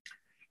sharing.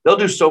 They'll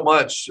do so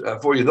much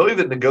for you. They'll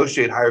even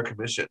negotiate higher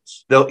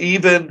commissions. They'll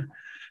even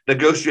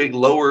negotiate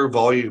lower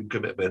volume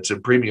commitments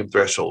and premium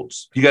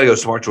thresholds. You got to go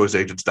to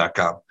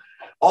smartchoiceagents.com.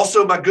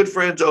 Also, my good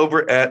friends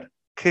over at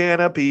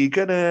Canopy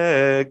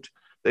Connect,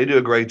 they do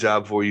a great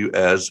job for you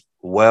as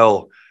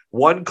well.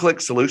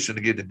 One-click solution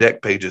to get the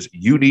deck pages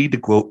you need to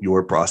quote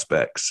your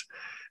prospects.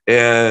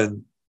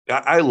 And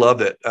I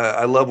love it.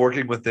 I love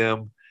working with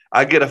them.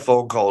 I get a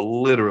phone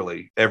call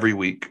literally every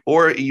week,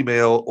 or an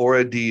email, or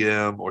a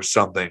DM, or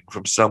something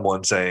from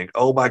someone saying,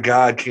 oh my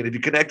God, Canopy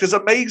Connect is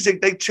amazing.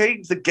 They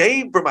changed the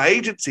game for my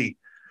agency,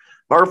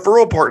 my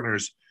referral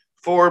partners,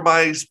 for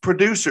my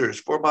producers,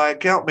 for my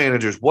account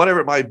managers,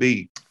 whatever it might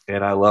be.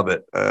 And I love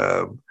it.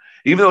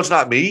 Even though it's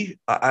not me,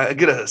 I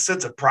get a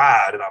sense of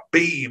pride and I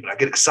beam and I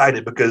get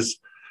excited because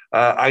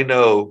I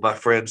know my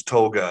friends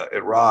Tolga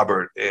and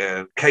Robert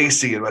and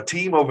Casey and my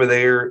team over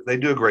there, they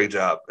do a great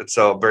job. And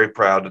so I'm very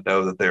proud to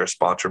know that they're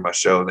sponsoring my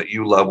show and that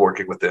you love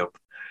working with them.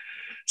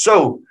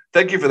 So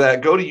thank you for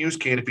that. Go to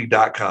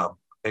usecanopy.com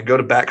and go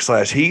to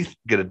 /Heath,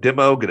 get a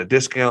demo, get a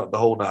discount, the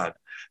whole nine.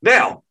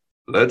 Now,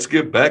 let's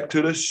get back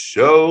to the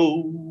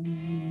show.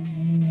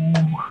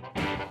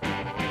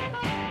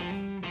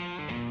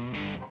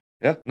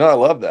 Yeah, no, I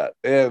love that.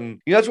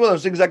 And that's one of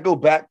those things I go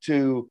back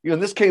to,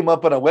 and this came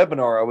up in a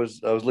webinar I was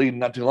leading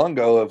not too long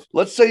ago of,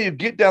 let's say you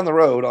get down the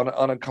road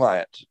on a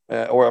client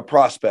or a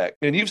prospect,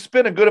 and you've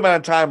spent a good amount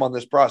of time on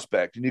this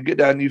prospect, and you get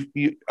down,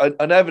 you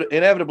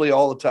inevitably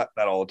all the time,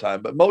 not all the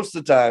time, but most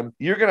of the time,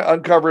 you're going to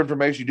uncover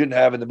information you didn't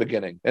have in the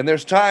beginning. And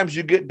there's times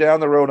you get down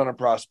the road on a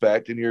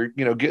prospect and you're,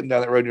 getting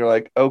down that road and you're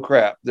like, oh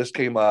crap, this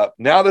came up.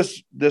 Now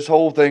this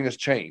whole thing has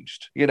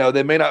changed.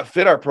 They may not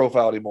fit our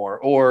profile anymore,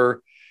 or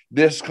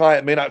this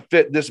client may not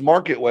fit this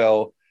market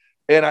well.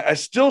 And I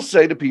still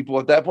say to people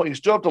at that point, you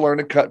still have to learn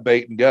to cut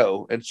bait and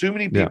go. And too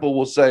many people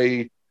will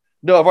say,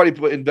 no, I've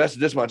already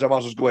invested this much. I might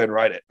as well just go ahead and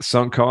write it.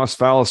 Sunk cost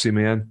fallacy,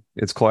 man.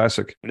 It's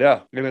classic.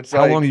 Yeah. And it's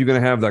how long are you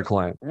going to have that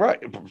client?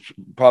 Right.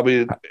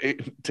 Probably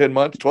 10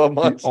 months, 12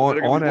 months.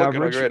 On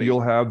average,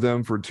 you'll have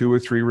them for 2 or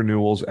 3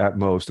 renewals at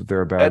most if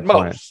they're a bad at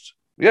client. Most.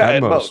 Yeah,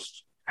 at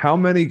most. How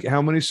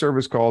many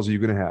service calls are you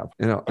going to have?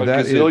 A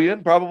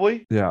gazillion,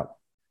 probably. Yeah.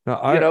 Now,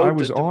 I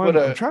was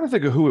I'm trying to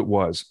think of who it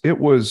was. It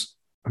was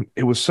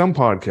some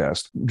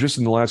podcast. Just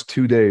in the last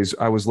 2 days,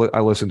 I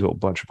listened to a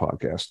bunch of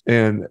podcasts,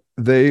 and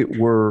they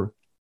were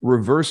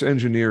reverse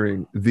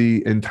engineering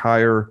the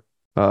entire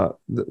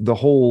the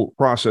whole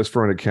process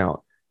for an account.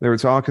 They were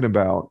talking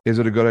about, is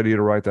it a good idea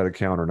to write that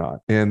account or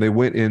not? And they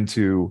went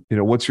into,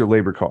 what's your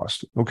labor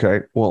cost?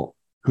 Okay, well,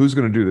 who's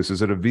going to do this?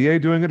 Is it a VA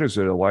doing it? Is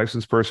it a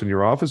licensed person in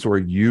your office, or are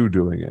you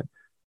doing it?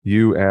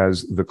 You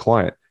as the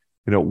client.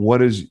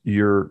 What is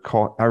your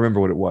call? I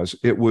remember what it was.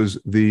 It was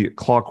the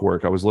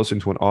Clockwork. I was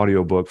listening to an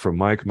audiobook from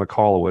Mike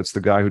Michalowicz,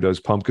 the guy who does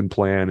Pumpkin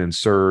Plan and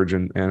Surge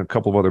and a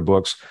couple of other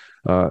books.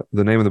 The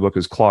name of the book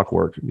is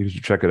Clockwork. You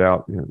should check it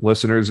out.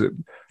 Listeners,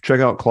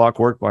 check out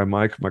Clockwork by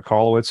Mike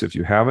Michalowicz if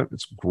you haven't.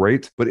 It's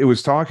great. But it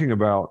was talking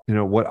about,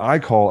 what I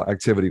call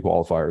activity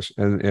qualifiers.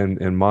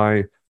 And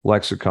my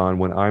lexicon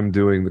when I'm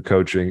doing the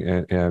coaching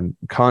and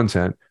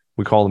content,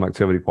 we call them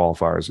activity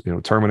qualifiers.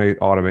 Terminate,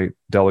 automate,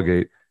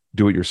 delegate,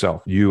 do it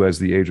yourself. You as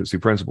the agency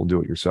principal,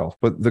 do it yourself.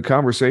 But the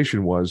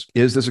conversation was,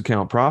 is this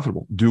account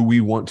profitable? Do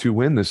we want to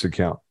win this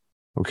account?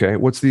 Okay.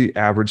 What's the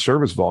average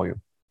service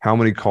volume? How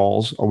many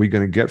calls are we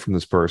going to get from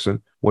this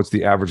person? What's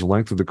the average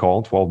length of the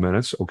call? 12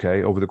 minutes.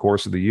 Okay. Over the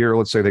course of the year,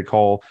 let's say they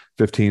call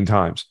 15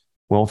 times.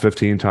 Well,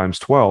 15 times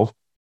 12.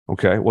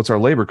 Okay. What's our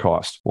labor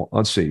cost? Well,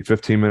 let's see,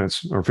 15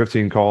 minutes or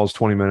 15 calls,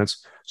 20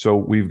 minutes. So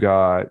we've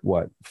got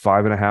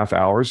 5.5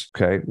 hours.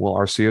 Okay. Well,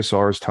 our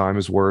CSR's time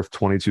is worth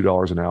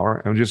 $22 an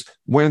hour. And just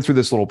went through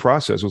this little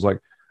process. It was like,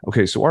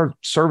 okay, so our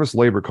service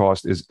labor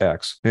cost is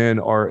X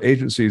and our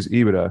agency's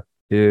EBITDA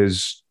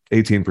is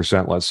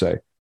 18%, let's say.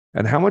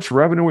 And how much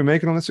revenue are we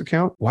making on this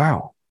account?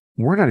 Wow.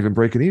 We're not even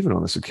breaking even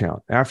on this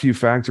account after you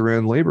factor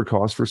in labor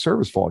costs for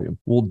service volume.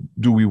 Well,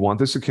 do we want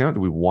this account?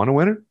 Do we want to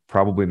win it?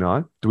 Probably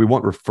not. Do we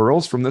want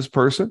referrals from this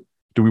person?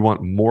 Do we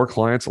want more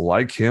clients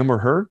like him or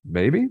her?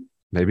 Maybe,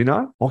 maybe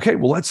not. Okay,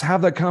 well, let's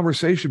have that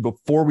conversation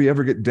before we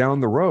ever get down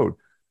the road.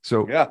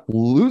 So Yeah.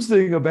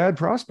 losing a bad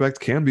prospect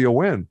can be a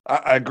win.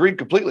 I agree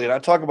completely. And I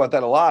talk about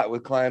that a lot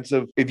with clients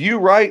of if you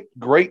write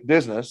great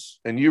business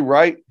and you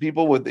write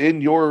people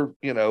within your,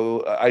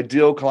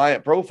 ideal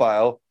client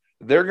profile,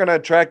 they're going to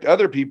attract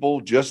other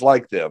people just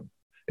like them.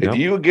 Yep. If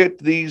you get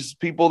these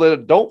people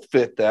that don't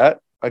fit that,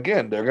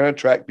 again, they're going to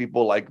attract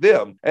people like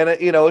them. And,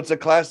 it's a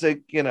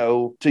classic,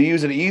 to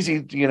use an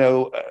easy,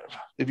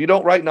 if you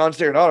don't write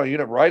non-steering auto, you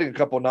end up writing a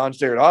couple of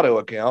non-steering auto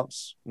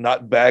accounts,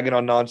 not bagging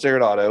on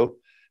non-steering auto.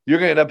 You're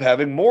going to end up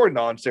having more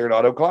non-steering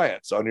auto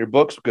clients on your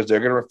books because they're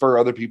going to refer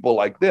other people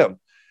like them.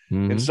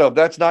 Mhm. And so if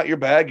that's not your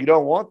bag, you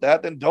don't want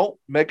that, then don't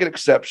make an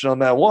exception on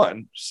that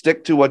one.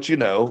 Stick to what you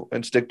know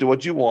and stick to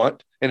what you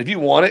want. And if you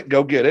want it,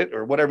 go get it,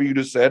 or whatever you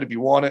just said. If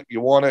you want it,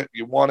 you want it,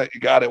 you want it, you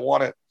got it,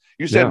 want it.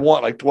 You said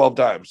want like 12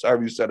 times.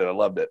 However you said it. I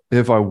loved it.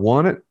 If I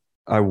want it,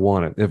 I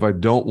want it. If I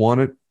don't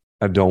want it,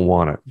 I don't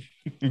want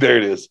it. There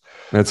it is.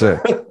 That's it.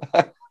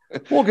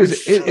 Well,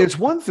 because it's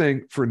one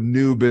thing for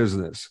new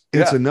business.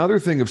 It's Yeah. another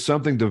thing if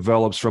something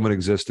develops from an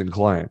existing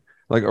client.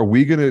 Like, are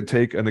we going to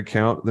take an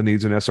account that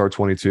needs an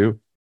SR22?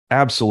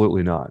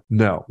 Absolutely not.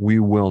 No, we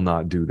will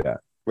not do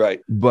that.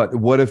 Right. But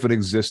what if an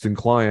existing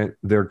client,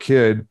 their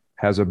kid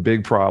has a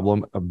big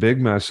problem, a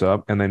big mess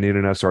up, and they need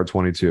an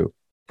SR22?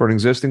 For an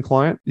existing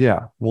client,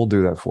 yeah, we'll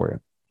do that for you.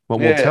 But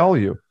we'll tell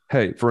you,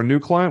 hey, for a new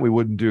client, we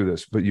wouldn't do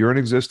this. But you're an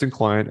existing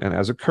client, and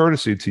as a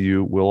courtesy to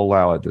you, we'll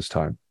allow it this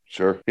time.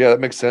 Sure. Yeah, that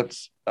makes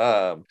sense.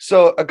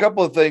 So a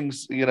couple of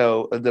things,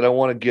 that I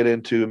want to get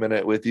into a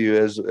minute with you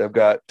is I've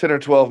got 10 or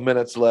 12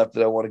 minutes left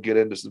that I want to get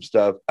into some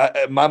stuff.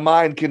 My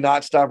mind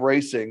cannot stop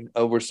racing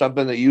over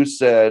something that you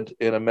said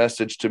in a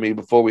message to me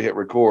before we hit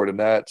record. And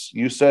that's,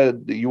 you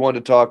said that you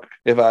wanted to talk,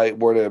 if I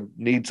were to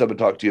need something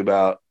to talk to you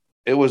about,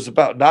 it was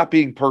about not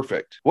being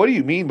perfect. What do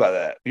you mean by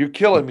that? You're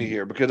killing me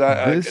here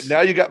because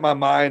now you got my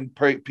mind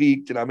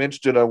peaked and I'm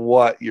interested in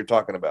what you're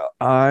talking about.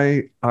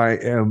 I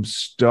am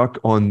stuck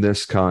on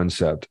this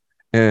concept.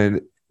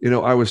 And,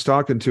 I was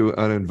talking to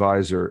an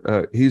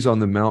advisor. He's on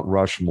the Mount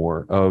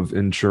Rushmore of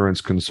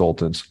insurance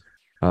consultants.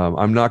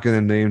 I'm not going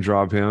to name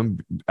drop him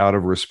out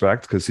of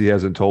respect because he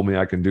hasn't told me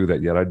I can do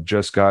that yet. I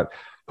just got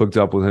hooked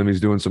up with him. He's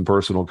doing some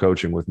personal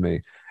coaching with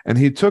me. And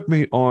he showed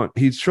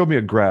me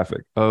a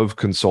graphic of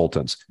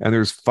consultants. And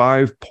there's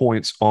 5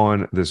 points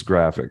on this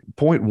graphic.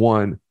 Point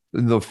one,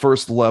 the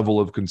first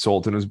level of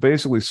consultant is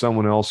basically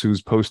someone else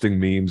who's posting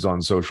memes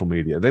on social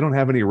media. They don't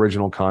have any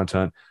original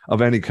content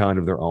of any kind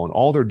of their own.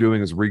 All they're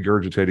doing is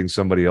regurgitating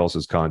somebody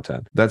else's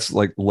content. That's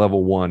like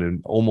level one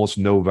and almost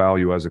no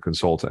value as a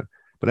consultant.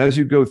 But as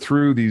you go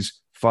through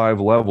these 5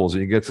 levels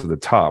and you get to the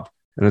top,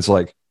 and it's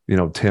like,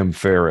 Tim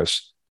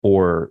Ferriss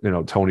or,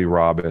 Tony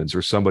Robbins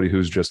or somebody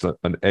who's just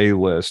an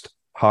A-list,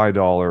 high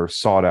dollar,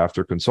 sought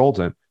after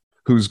consultant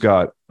who's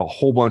got a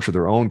whole bunch of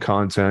their own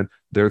content.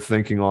 They're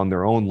thinking on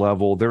their own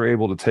level. They're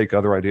able to take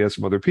other ideas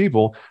from other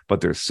people, but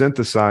they're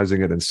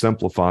synthesizing it and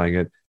simplifying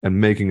it and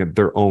making it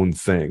their own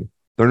thing.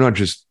 They're not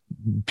just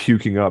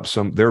puking up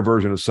their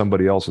version of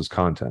somebody else's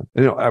content.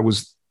 I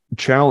was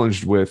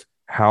challenged with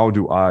how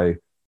do I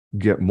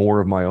get more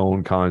of my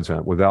own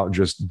content without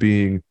just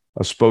being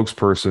a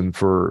spokesperson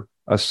for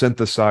a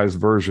synthesized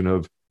version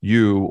of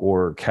you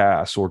or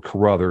Cass or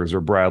Carruthers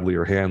or Bradley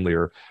or Hanley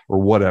or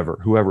whatever,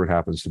 whoever it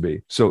happens to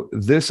be. So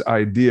this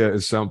idea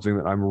is something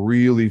that I'm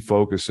really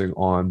focusing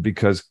on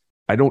because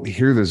I don't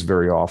hear this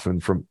very often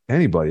from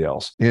anybody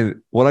else.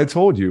 And what I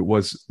told you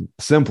was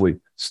simply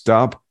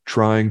stop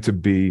trying to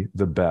be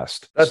the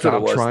best.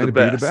 Stop trying to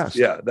be the best.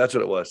 Yeah, that's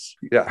what it was.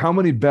 Yeah. How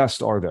many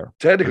best are there?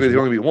 Technically, there's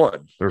only be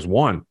one. There's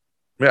one.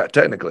 Yeah,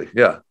 technically.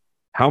 Yeah.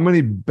 How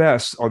many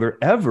bests are there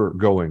ever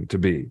going to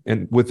be?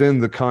 And within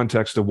the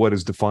context of what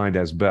is defined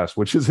as best,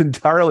 which is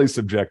entirely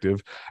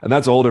subjective. And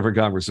that's a whole different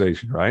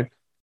conversation, right?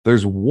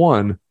 There's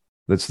one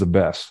that's the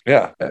best.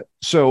 Yeah.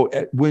 So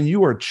when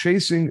you are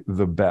chasing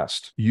the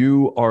best,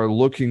 you are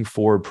looking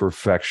for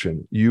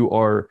perfection. You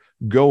are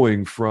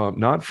going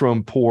not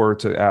from poor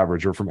to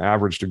average or from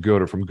average to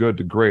good or from good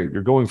to great.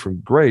 You're going from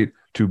great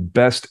to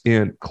best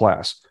in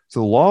class.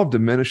 So the law of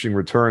diminishing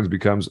returns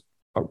becomes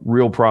a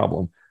real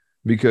problem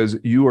because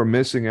you are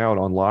missing out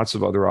on lots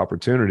of other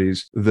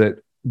opportunities that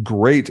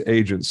great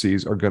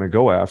agencies are going to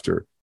go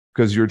after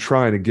because you're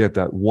trying to get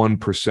that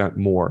 1%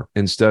 more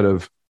instead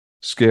of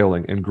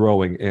scaling and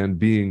growing and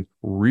being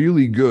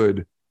really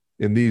good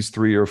in these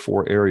 3 or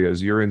 4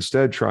 areas. You're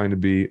instead trying to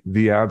be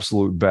the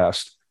absolute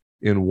best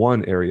in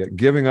one area,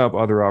 giving up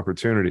other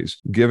opportunities,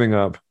 giving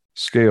up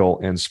scale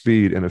and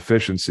speed and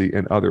efficiency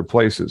in other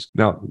places.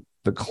 Now,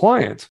 the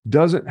client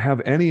doesn't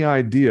have any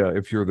idea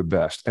if you're the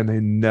best, and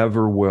they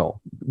never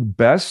will.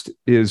 Best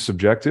is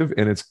subjective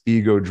and it's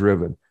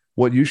ego-driven.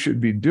 What you should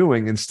be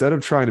doing, instead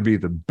of trying to be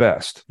the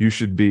best, you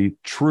should be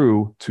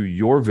true to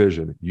your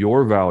vision,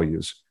 your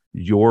values,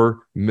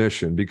 your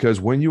mission.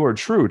 Because when you are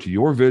true to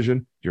your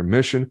vision, your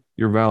mission,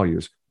 your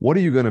values, what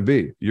are you going to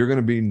be? You're going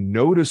to be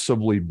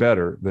noticeably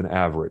better than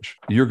average.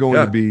 You're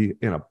going to be,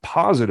 in a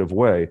positive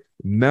way,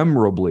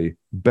 memorably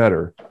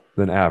better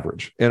than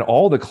average. And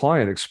all the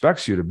client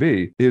expects you to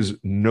be is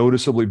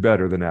noticeably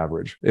better than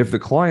average. If the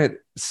client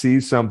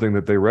sees something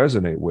that they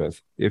resonate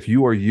with, if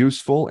you are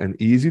useful and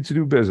easy to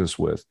do business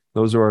with,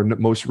 those are our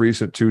most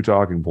recent 2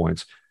 talking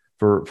points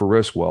for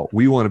Riskwell.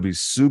 We want to be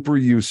super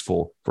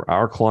useful for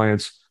our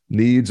clients'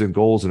 needs and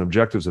goals and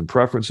objectives and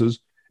preferences.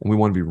 And we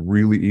want to be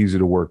really easy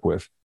to work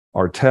with.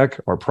 Our tech,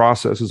 our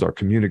processes, our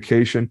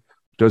communication,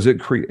 does it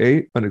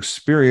create an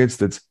experience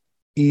that's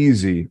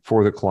easy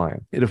for the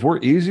client? And if we're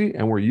easy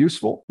and we're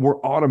useful, we're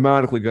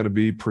automatically going to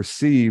be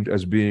perceived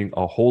as being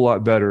a whole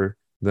lot better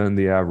than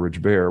the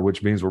average bear,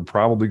 which means we're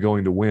probably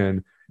going to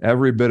win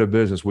every bit of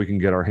business we can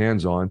get our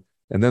hands on.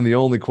 And then the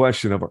only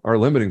question of our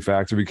limiting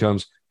factor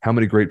becomes, how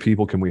many great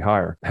people can we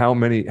hire? How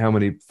many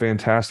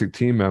fantastic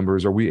team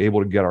members are we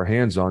able to get our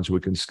hands on so we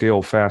can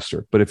scale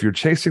faster? But if you're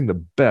chasing the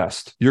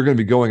best, you're going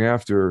to be going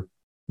after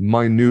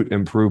minute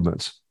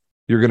improvements.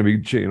 You're going to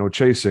be,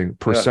 chasing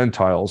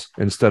percentiles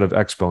instead of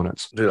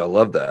exponents. Dude, I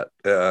love that.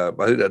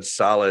 I think that's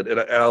solid.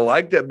 And I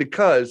like that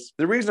because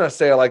the reason I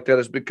say I like that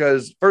is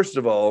because, first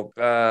of all,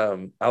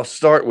 I'll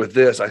start with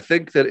this. I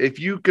think that if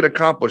you can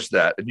accomplish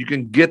that and you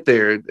can get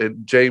there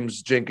in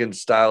James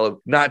Jenkins' style of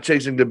not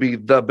chasing to be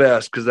the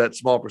best, because that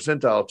small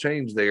percentile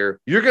change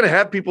there, you're going to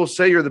have people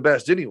say you're the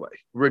best anyway,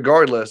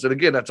 regardless. And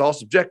again, that's all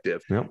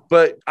subjective. Yeah.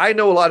 But I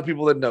know a lot of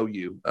people that know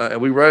you,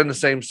 and we run in the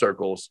same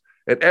circles.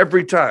 And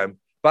every time,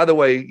 by the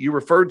way, you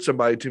referred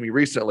somebody to me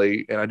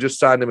recently, and I just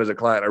signed him as a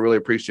client. I really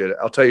appreciate it.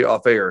 I'll tell you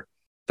off air.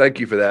 Thank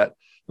you for that.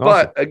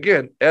 Awesome. But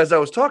again, as I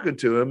was talking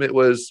to him, it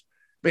was,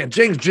 man,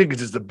 James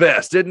Jenkins is the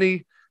best, isn't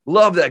he?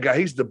 Love that guy.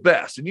 He's the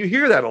best. And you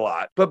hear that a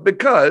lot. But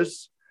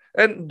because,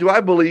 and do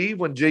I believe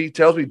when G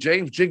tells me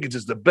James Jenkins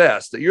is the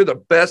best, that you're the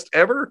best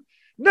ever?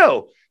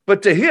 No.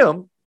 But to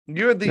him,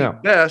 you're the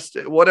best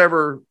at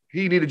whatever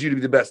he needed you to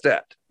be the best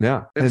at.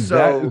 Yeah. And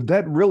so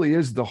that really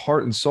is the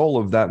heart and soul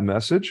of that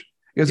message.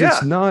 Because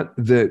it's not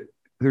that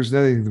there's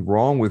nothing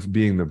wrong with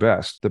being the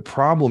best. The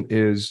problem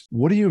is,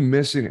 what are you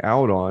missing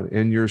out on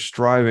in your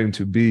striving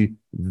to be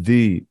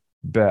the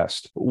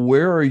best?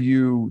 Where are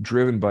you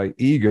driven by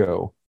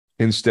ego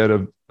instead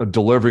of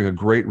delivering a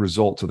great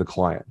result to the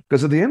client?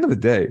 Because at the end of the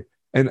day,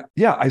 and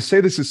I say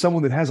this as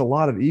someone that has a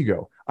lot of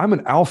ego. I'm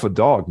an alpha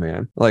dog,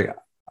 man. Like,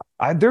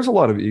 there's a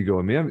lot of ego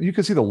in me. I mean, you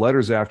can see the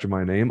letters after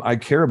my name. I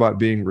care about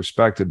being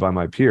respected by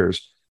my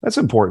peers. That's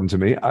important to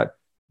me.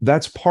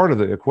 That's part of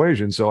the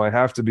equation. So I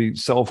have to be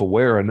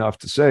self-aware enough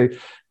to say,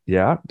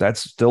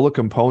 that's still a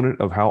component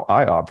of how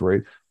I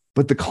operate.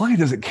 But the client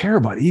doesn't care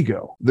about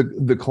ego.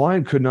 The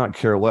client could not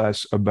care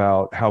less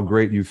about how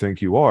great you think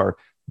you are.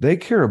 They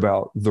care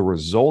about the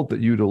result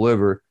that you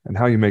deliver and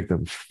how you make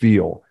them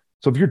feel.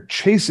 So if you're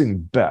chasing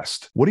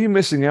best, what are you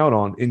missing out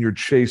on in your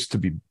chase to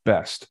be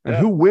best? And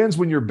who wins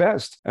when you're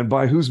best? And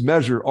by whose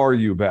measure are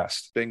you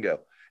best? Bingo.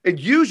 And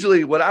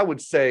usually what I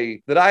would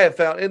say that I have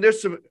found, and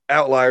there's some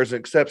outliers and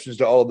exceptions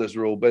to all of this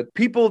rule, but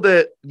people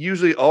that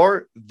usually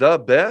are the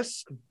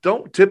best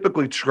don't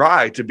typically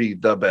try to be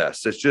the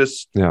best. It's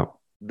just,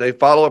 they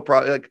follow a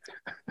process. Like,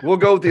 we'll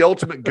go with the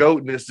ultimate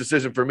GOAT in this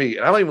decision for me.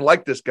 And I don't even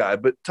like this guy,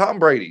 but Tom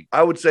Brady,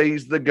 I would say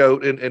he's the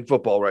GOAT in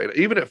football right now,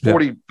 even at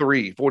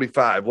 43,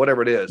 45,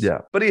 whatever it is. Yeah.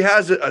 But he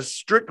has a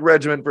strict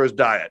regimen for his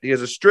diet. He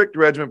has a strict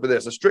regimen for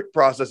this, a strict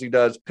process he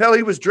does. Hell,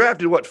 he was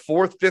drafted,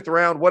 4th, 5th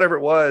round, whatever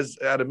it was,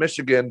 out of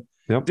Michigan.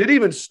 Yep. Didn't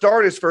even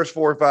start his first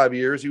 4 or 5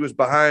 years. He was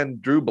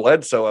behind Drew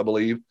Bledsoe, I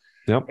believe.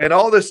 Yep. And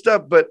all this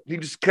stuff, but he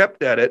just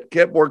kept at it,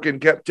 kept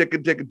working, kept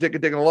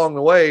ticking along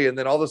the way. And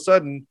then all of a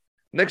sudden,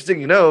 next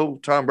thing you know,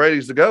 Tom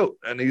Brady's the GOAT,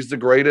 and he's the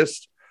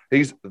greatest.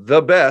 He's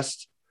the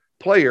best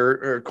player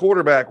or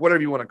quarterback,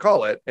 whatever you want to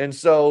call it. And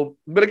so,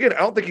 but again, I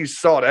don't think he's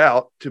sought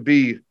out to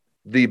be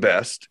the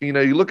best. You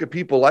look at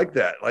people like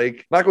that.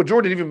 Like Michael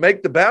Jordan didn't even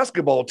make the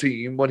basketball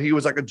team when he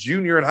was like a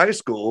junior in high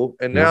school,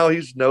 and now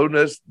he's known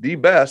as the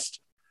best.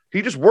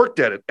 He just worked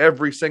at it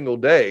every single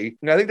day.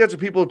 And I think that's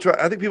what people try.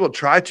 I think people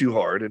try too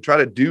hard and try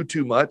to do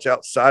too much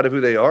outside of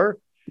who they are.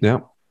 Yeah.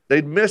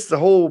 They'd miss the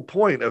whole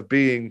point of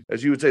being,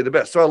 as you would say, the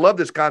best. So I love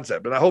this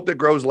concept, and I hope that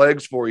grows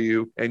legs for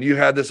you. And you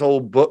have this whole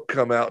book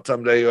come out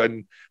someday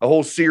and a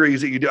whole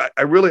series that you do.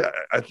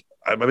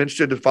 I'm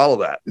interested to follow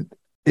that.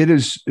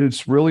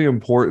 It's really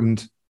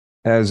important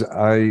as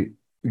I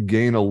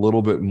gain a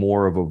little bit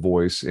more of a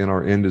voice in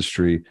our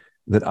industry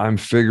that I'm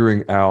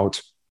figuring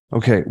out,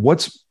 okay,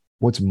 what's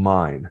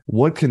mine?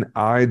 What can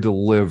I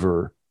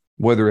deliver,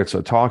 whether it's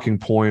a talking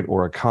point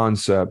or a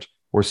concept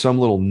or some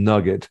little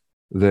nugget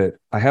that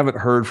I haven't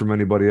heard from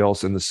anybody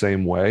else in the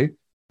same way.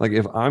 Like,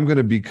 if I'm going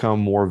to become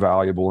more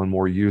valuable and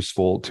more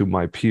useful to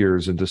my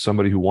peers and to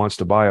somebody who wants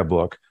to buy a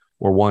book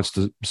or wants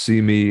to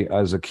see me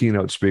as a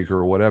keynote speaker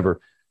or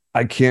whatever,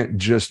 I can't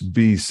just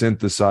be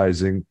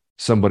synthesizing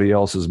somebody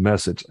else's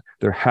message.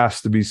 There has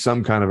to be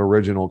some kind of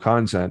original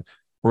content,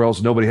 or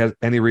else nobody has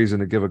any reason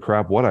to give a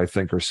crap what I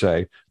think or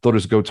say. They'll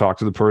just go talk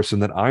to the person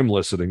that I'm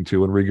listening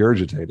to and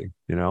regurgitating,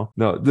 No,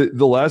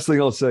 the last thing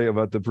I'll say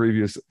about the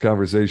previous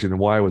conversation and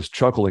why I was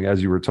chuckling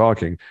as you were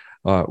talking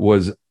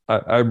was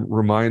I'm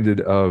reminded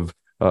of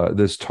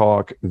this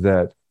talk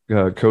that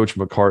Coach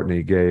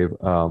McCartney gave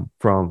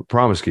from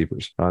Promise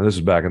Keepers. This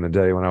is back in the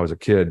day when I was a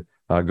kid,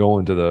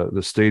 going to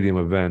the stadium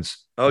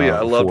events. Oh yeah,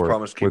 I loved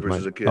Promise Keepers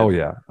as a kid. Oh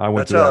yeah, I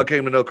went. That's how I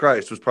came to know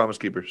Christ, was Promise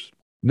Keepers.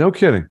 No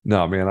kidding.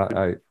 No, man.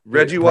 I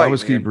Reggie White,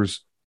 Promise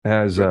Keepers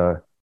has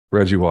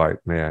Reggie White,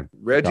 man.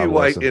 Reggie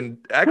White in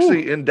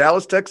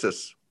Dallas,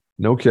 Texas.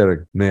 No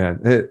kidding,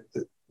 man.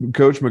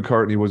 Coach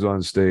McCartney was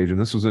on stage, and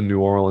this was in New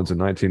Orleans in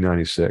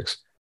 1996.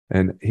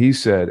 And he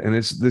said, and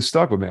this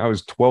stuck with me. I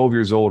was 12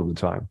 years old at the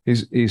time.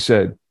 He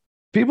said,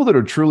 people that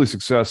are truly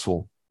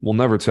successful will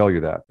never tell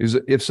you that.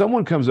 If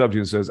someone comes up to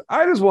you and says,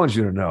 I just want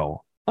you to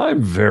know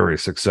I'm very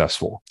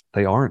successful,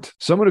 they aren't.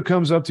 Someone who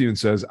comes up to you and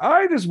says,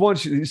 I just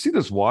want you see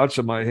this watch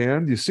on my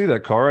hand? You see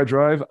that car I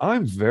drive?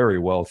 I'm very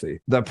wealthy.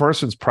 That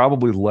person's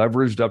probably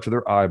leveraged up to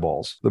their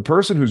eyeballs. The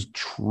person who's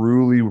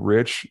truly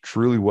rich,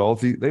 truly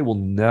wealthy, they will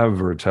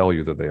never tell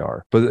you that they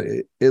are. But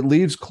it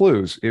leaves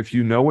clues. If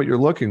you know what you're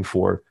looking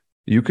for,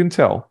 you can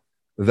tell.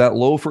 That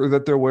loafer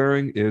that they're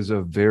wearing is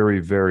a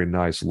very, very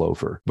nice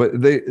loafer.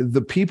 But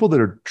the people that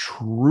are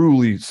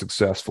truly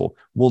successful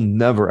will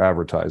never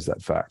advertise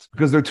that fact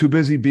because they're too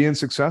busy being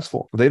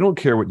successful. They don't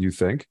care what you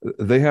think.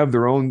 They have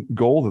their own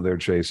goal that they're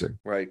chasing.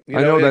 Right.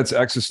 I know that's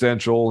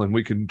existential and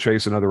we can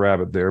chase another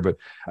rabbit there, but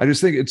I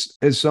just think it's,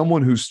 as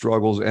someone who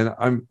struggles, and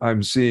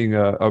I'm seeing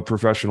a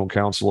professional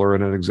counselor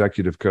and an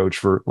executive coach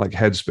for like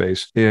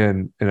Headspace.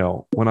 And,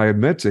 when I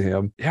admit to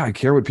him, yeah, I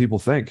care what people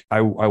think.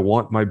 I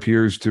want my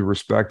peers to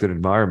respect and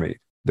admire me.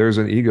 There's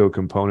an ego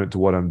component to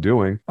what I'm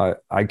doing.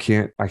 I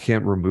can't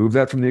remove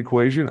that from the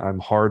equation. I'm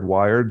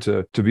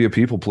hardwired to be a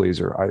people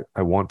pleaser.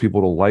 I want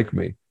people to like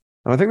me.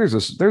 And I think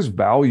there's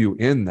value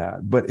in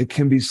that, but it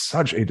can be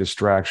such a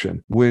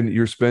distraction when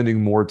you're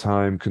spending more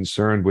time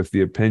concerned with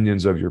the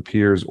opinions of your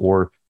peers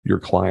or your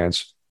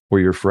clients or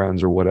your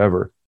friends or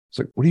whatever. It's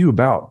like, what are you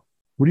about?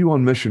 What are you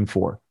on mission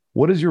for?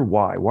 What is your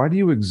why? Why do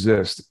you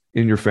exist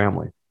in your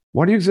family?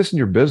 Why do you exist in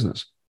your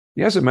business?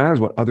 Yes, it matters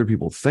what other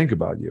people think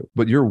about you,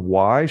 but your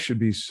why should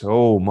be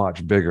so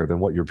much bigger than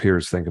what your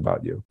peers think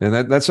about you.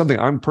 And that's something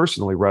I'm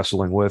personally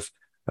wrestling with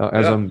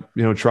as I'm,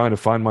 trying to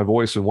find my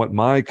voice and what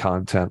my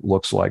content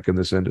looks like in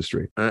this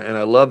industry. And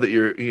I love that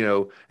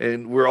you're,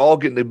 and we're all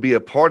getting to be a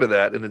part of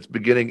that in its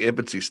beginning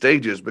infancy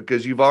stages,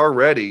 because you've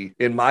already,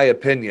 in my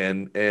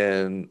opinion,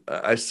 and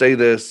I say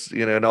this,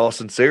 in all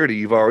sincerity,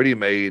 you've already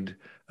made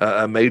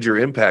a major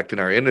impact in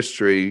our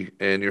industry,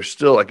 and you're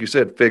still, like you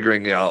said,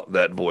 figuring out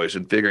that voice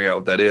and figuring out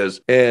what that is.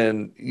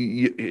 And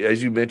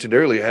as you mentioned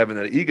earlier, having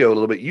that ego a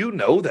little bit,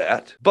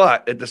 that,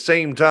 but at the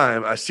same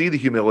time, I see the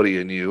humility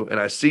in you and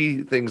I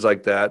see things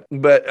like that.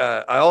 But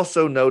I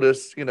also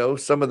notice,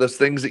 some of those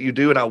things that you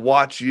do, and I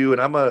watch you, and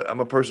I'm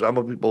a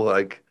people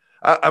like,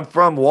 I'm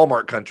from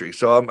Walmart country,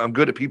 so I'm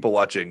good at people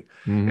watching,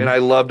 and I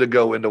love to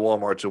go into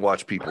Walmarts and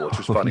watch people, which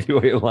is funny.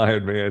 You ain't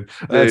lying, man.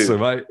 That's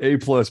my A+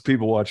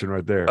 people watching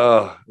right there.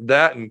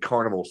 That and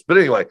carnivals. But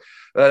anyway,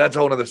 that's a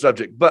whole other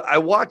subject. But I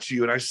watch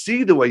you, and I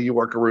see the way you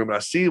work a room, and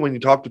I see when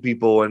you talk to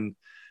people, and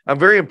I'm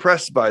very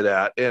impressed by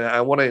that, and I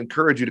want to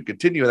encourage you to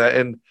continue that.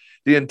 And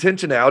the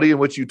intentionality in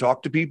which you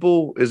talk to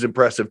people is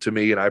impressive to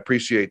me, and I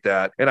appreciate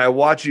that. And I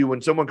watch you when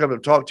someone comes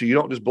to talk to you, you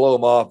don't just blow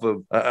them off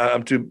of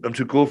I'm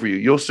too cool for you.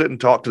 You'll sit and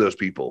talk to those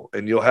people,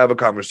 and you'll have a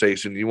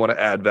conversation. You want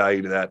to add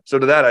value to that. So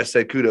to that, I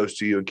say kudos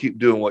to you, and keep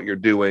doing what you're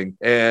doing.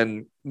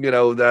 And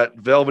that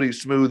velvety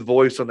smooth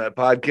voice on that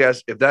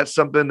podcast, if that's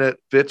something that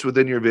fits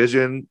within your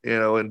vision,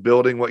 and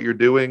building what you're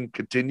doing,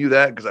 continue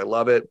that, because I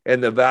love it.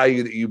 And the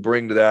value that you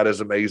bring to that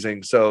is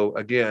amazing. So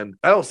again,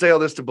 I don't say all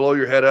this to blow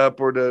your head up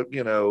or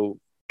to,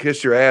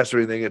 kiss your ass or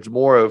anything. It's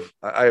more of,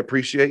 I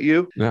appreciate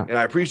you, and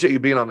I appreciate you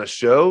being on the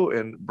show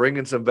and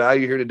bringing some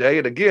value here today.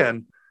 And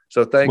again,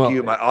 so thank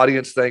you. My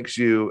audience thanks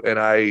you, and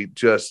I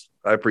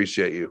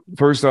appreciate you.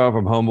 First off,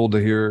 I'm humbled to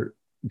hear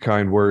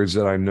kind words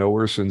that I know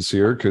are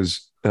sincere,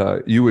 because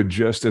you would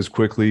just as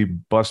quickly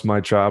bust my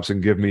chops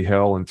and give me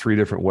hell in 3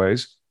 different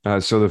ways.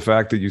 So the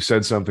fact that you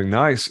said something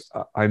nice,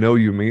 I know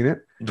you mean it.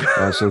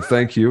 So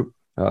thank you.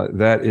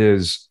 It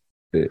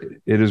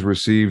is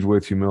received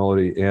with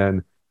humility.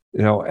 And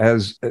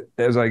as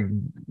I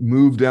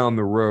move down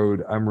the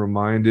road, I'm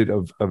reminded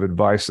of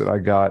advice that I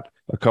got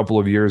a couple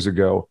of years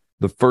ago,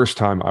 the first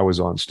time I was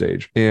on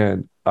stage,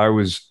 and I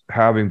was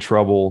having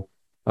trouble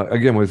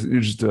again with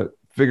just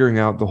figuring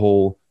out the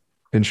whole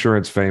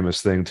insurance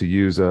famous thing, to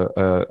use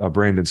a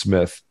Brandon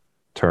Smith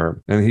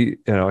term. And he,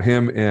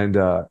 him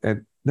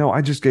and no,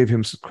 I just gave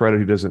him some credit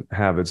he doesn't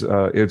have.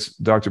 It's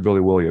Dr.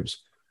 Billy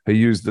Williams. He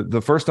used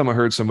the first time I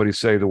heard somebody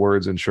say the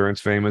words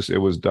insurance famous, it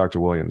was Dr.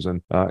 Williams.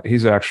 And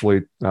he's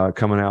actually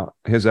coming out.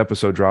 His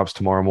episode drops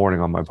tomorrow morning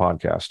on my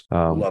podcast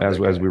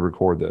as we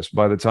record this.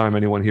 By the time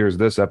anyone hears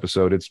this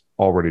episode, it's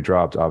already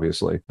dropped,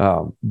 obviously.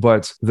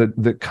 But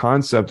the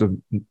concept of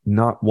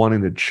not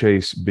wanting to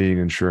chase being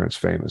insurance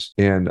famous.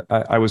 And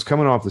I was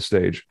coming off the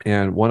stage,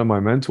 and one of my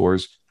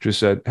mentors just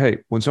said, hey,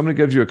 when somebody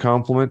gives you a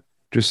compliment,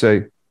 just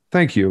say,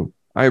 thank you.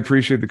 I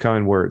appreciate the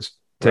kind words.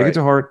 Take it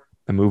to heart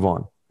and move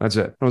on. That's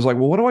it. I was like,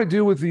 well, what do I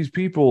do with these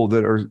people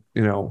that are,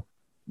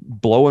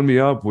 blowing me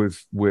up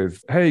with,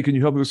 hey, can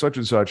you help me with such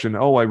and such? And,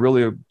 oh, I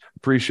really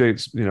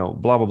appreciate, blah,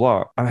 blah,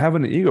 blah. I'm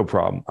having an ego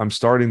problem. I'm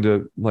starting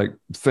to like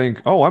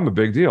think, oh, I'm a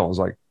big deal. I was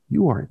like,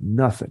 you are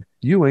nothing.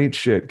 You ain't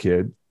shit,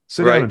 kid.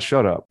 Sit down and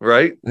shut up.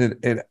 Right.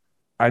 And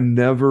I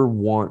never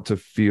want to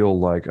feel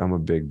like I'm a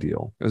big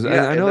deal.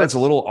 I know that's a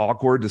little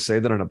awkward to say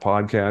that on a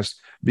podcast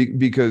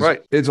because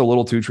it's a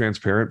little too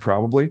transparent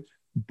probably,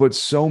 but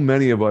so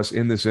many of us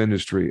in this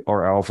industry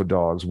are alpha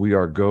dogs. We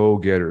are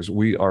go-getters.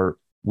 We are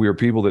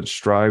people that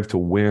strive to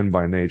win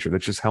by nature.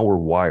 That's just how we're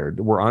wired.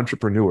 We're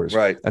entrepreneurs.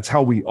 Right. That's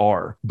how we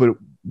are. But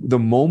the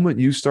moment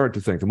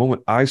the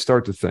moment I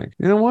start to think,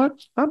 you know what?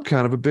 I'm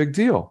kind of a big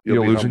deal.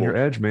 You're losing your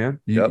edge, man.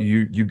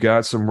 You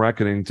got some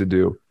reckoning to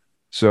do.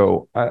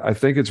 So I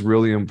think it's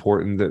really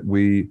important that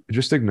we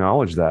just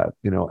acknowledge that,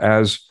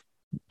 as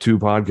two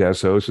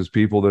podcast hosts, as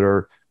people that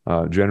are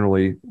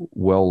generally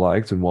well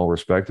liked and well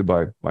respected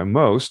by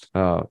most.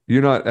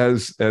 You're not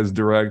as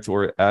direct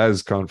or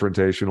as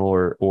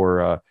confrontational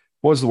or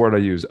what's the word I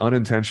use?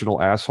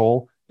 Unintentional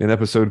asshole in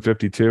episode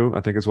 52. I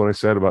think it's what I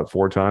said about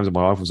 4 times. And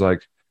my wife was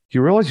like,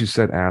 you realize you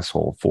said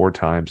asshole 4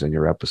 times in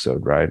your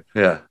episode, right?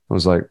 Yeah. I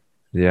was like,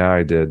 yeah,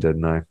 I did,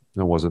 didn't I?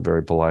 It wasn't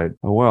very polite.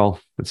 Oh, well,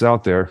 it's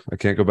out there. I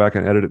can't go back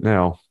and edit it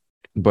now.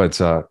 But,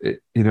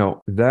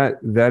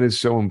 that is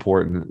so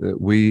important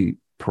that we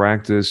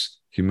practice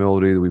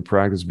humility, that we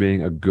practice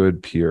being a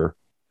good peer.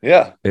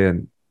 Yeah.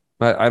 And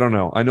I don't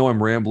know. I know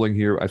I'm rambling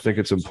here. I think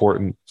it's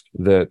important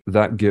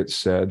that gets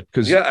said.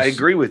 I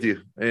agree with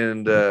you.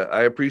 And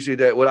I appreciate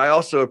that. What I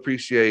also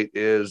appreciate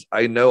is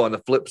I know on the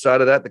flip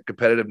side of that, the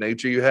competitive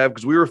nature you have,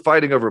 because we were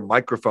fighting over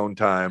microphone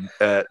time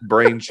at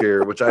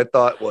BrainShare, which I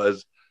thought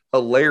was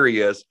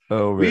hilarious.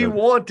 Oh, man. We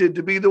wanted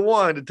to be the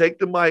one to take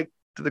the mic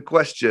to the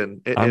question.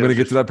 I'm going to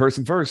get to that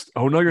person first.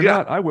 Oh, no, you're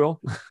not. I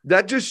will.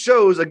 That just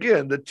shows,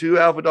 again, the 2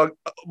 alpha dog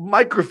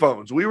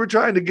microphones. We were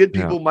trying to get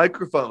people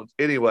microphones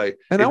anyway.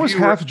 And I was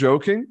half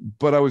joking,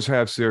 but I was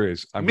half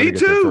serious. Me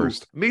too.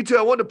 Me too.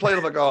 I wanted to play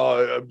it like,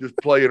 oh, I'm just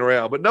playing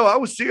around. But no, I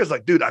was serious.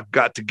 Like, dude, I've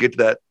got to get to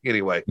that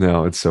anyway.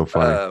 No, it's so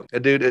funny.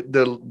 And dude,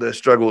 the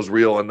struggle is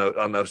real on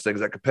those things,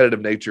 that competitive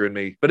nature in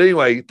me. But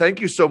anyway,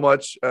 thank you so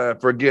much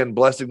for, again,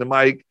 blessing the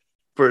mic,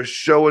 for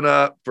showing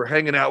up, for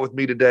hanging out with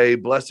me today,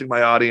 blessing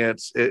my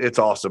audience. It's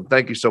awesome.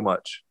 Thank you so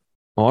much.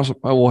 Awesome.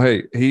 Oh, well,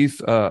 hey, Heath,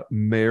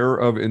 Mayor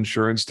of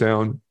Insurance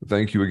Town,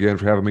 thank you again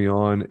for having me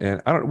on.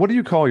 And what do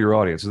you call your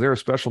audience? Is there a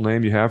special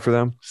name you have for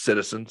them?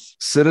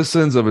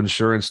 Citizens of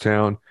Insurance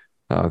Town.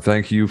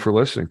 Thank you for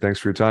listening. Thanks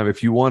for your time.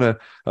 If you want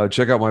to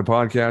check out my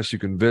podcast, you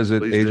can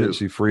visit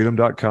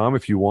agencyfreedom.com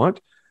if you want.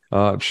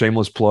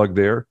 Shameless plug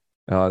there.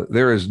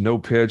 There is no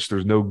pitch.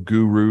 There's no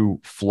guru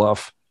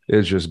fluff.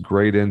 It's just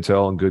great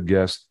intel and good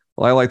guests.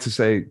 Well, I like to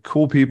say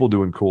cool people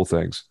doing cool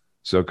things.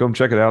 So come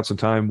check it out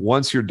sometime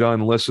once you're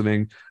done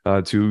listening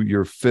to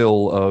your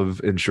fill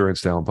of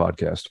Insurance Town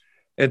podcast.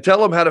 And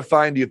tell them how to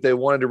find you if they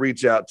wanted to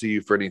reach out to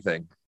you for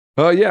anything.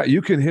 Yeah,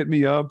 you can hit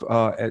me up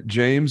at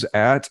James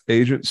at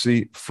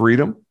Agency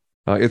Freedom.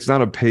 It's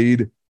not a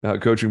paid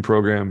coaching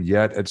program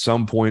yet. At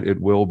some point it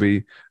will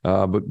be,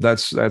 but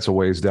that's a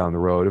ways down the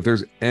road. If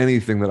there's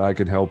anything that I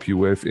can help you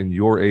with in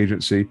your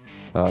agency,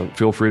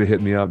 feel free to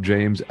hit me up,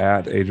 James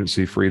at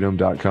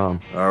agencyfreedom.com.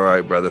 All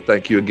right, brother.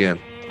 Thank you again.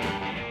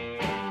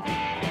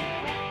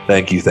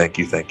 Thank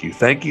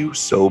you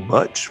so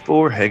much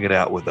for hanging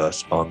out with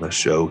us on the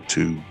show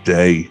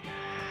today.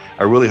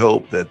 I really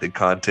hope that the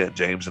content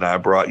James and I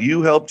brought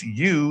you helped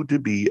you to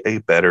be a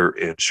better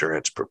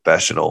insurance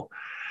professional.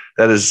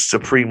 That is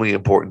supremely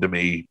important to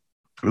me.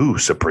 Ooh,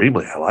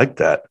 supremely. I like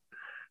that.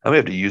 I may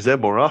have to use that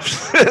more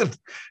often.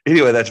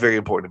 Anyway, that's very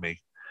important to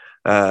me.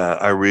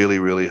 I really,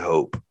 really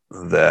hope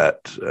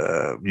that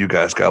you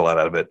guys got a lot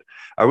out of it.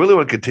 I really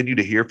want to continue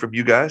to hear from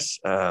you guys.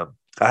 I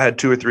had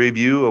 2 or 3 of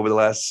you over the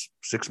last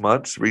 6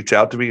 months reach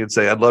out to me and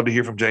say, I'd love to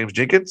hear from James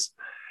Jenkins.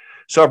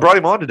 So I brought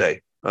him on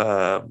today.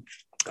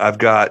 I've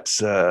got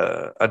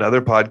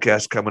another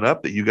podcast coming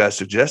up that you guys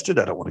suggested.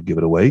 I don't want to give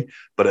it away,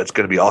 but it's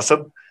going to be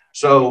awesome.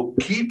 So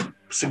keep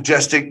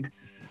suggesting.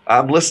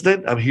 I'm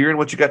listening. I'm hearing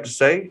what you got to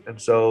say.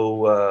 And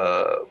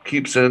so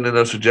keep sending in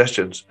those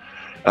suggestions.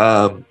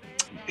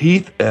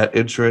 Heath at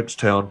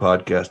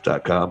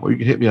insurancetownpodcast.com, or you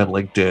can hit me on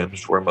LinkedIn,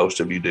 which is where most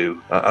of you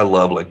do. I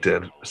love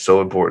LinkedIn. It's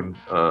so important.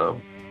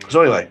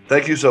 So anyway,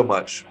 thank you so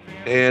much.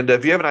 And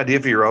if you have an idea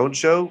for your own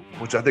show,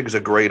 which I think is a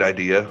great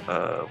idea,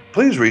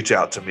 please reach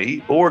out to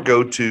me or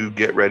go to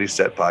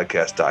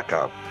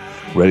getreadysetpodcast.com.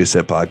 Ready,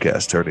 Set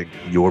Podcast, turning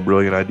your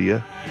brilliant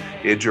idea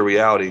into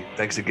reality.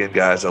 Thanks again,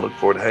 guys. I look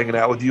forward to hanging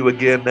out with you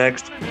again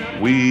next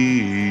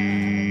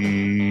week.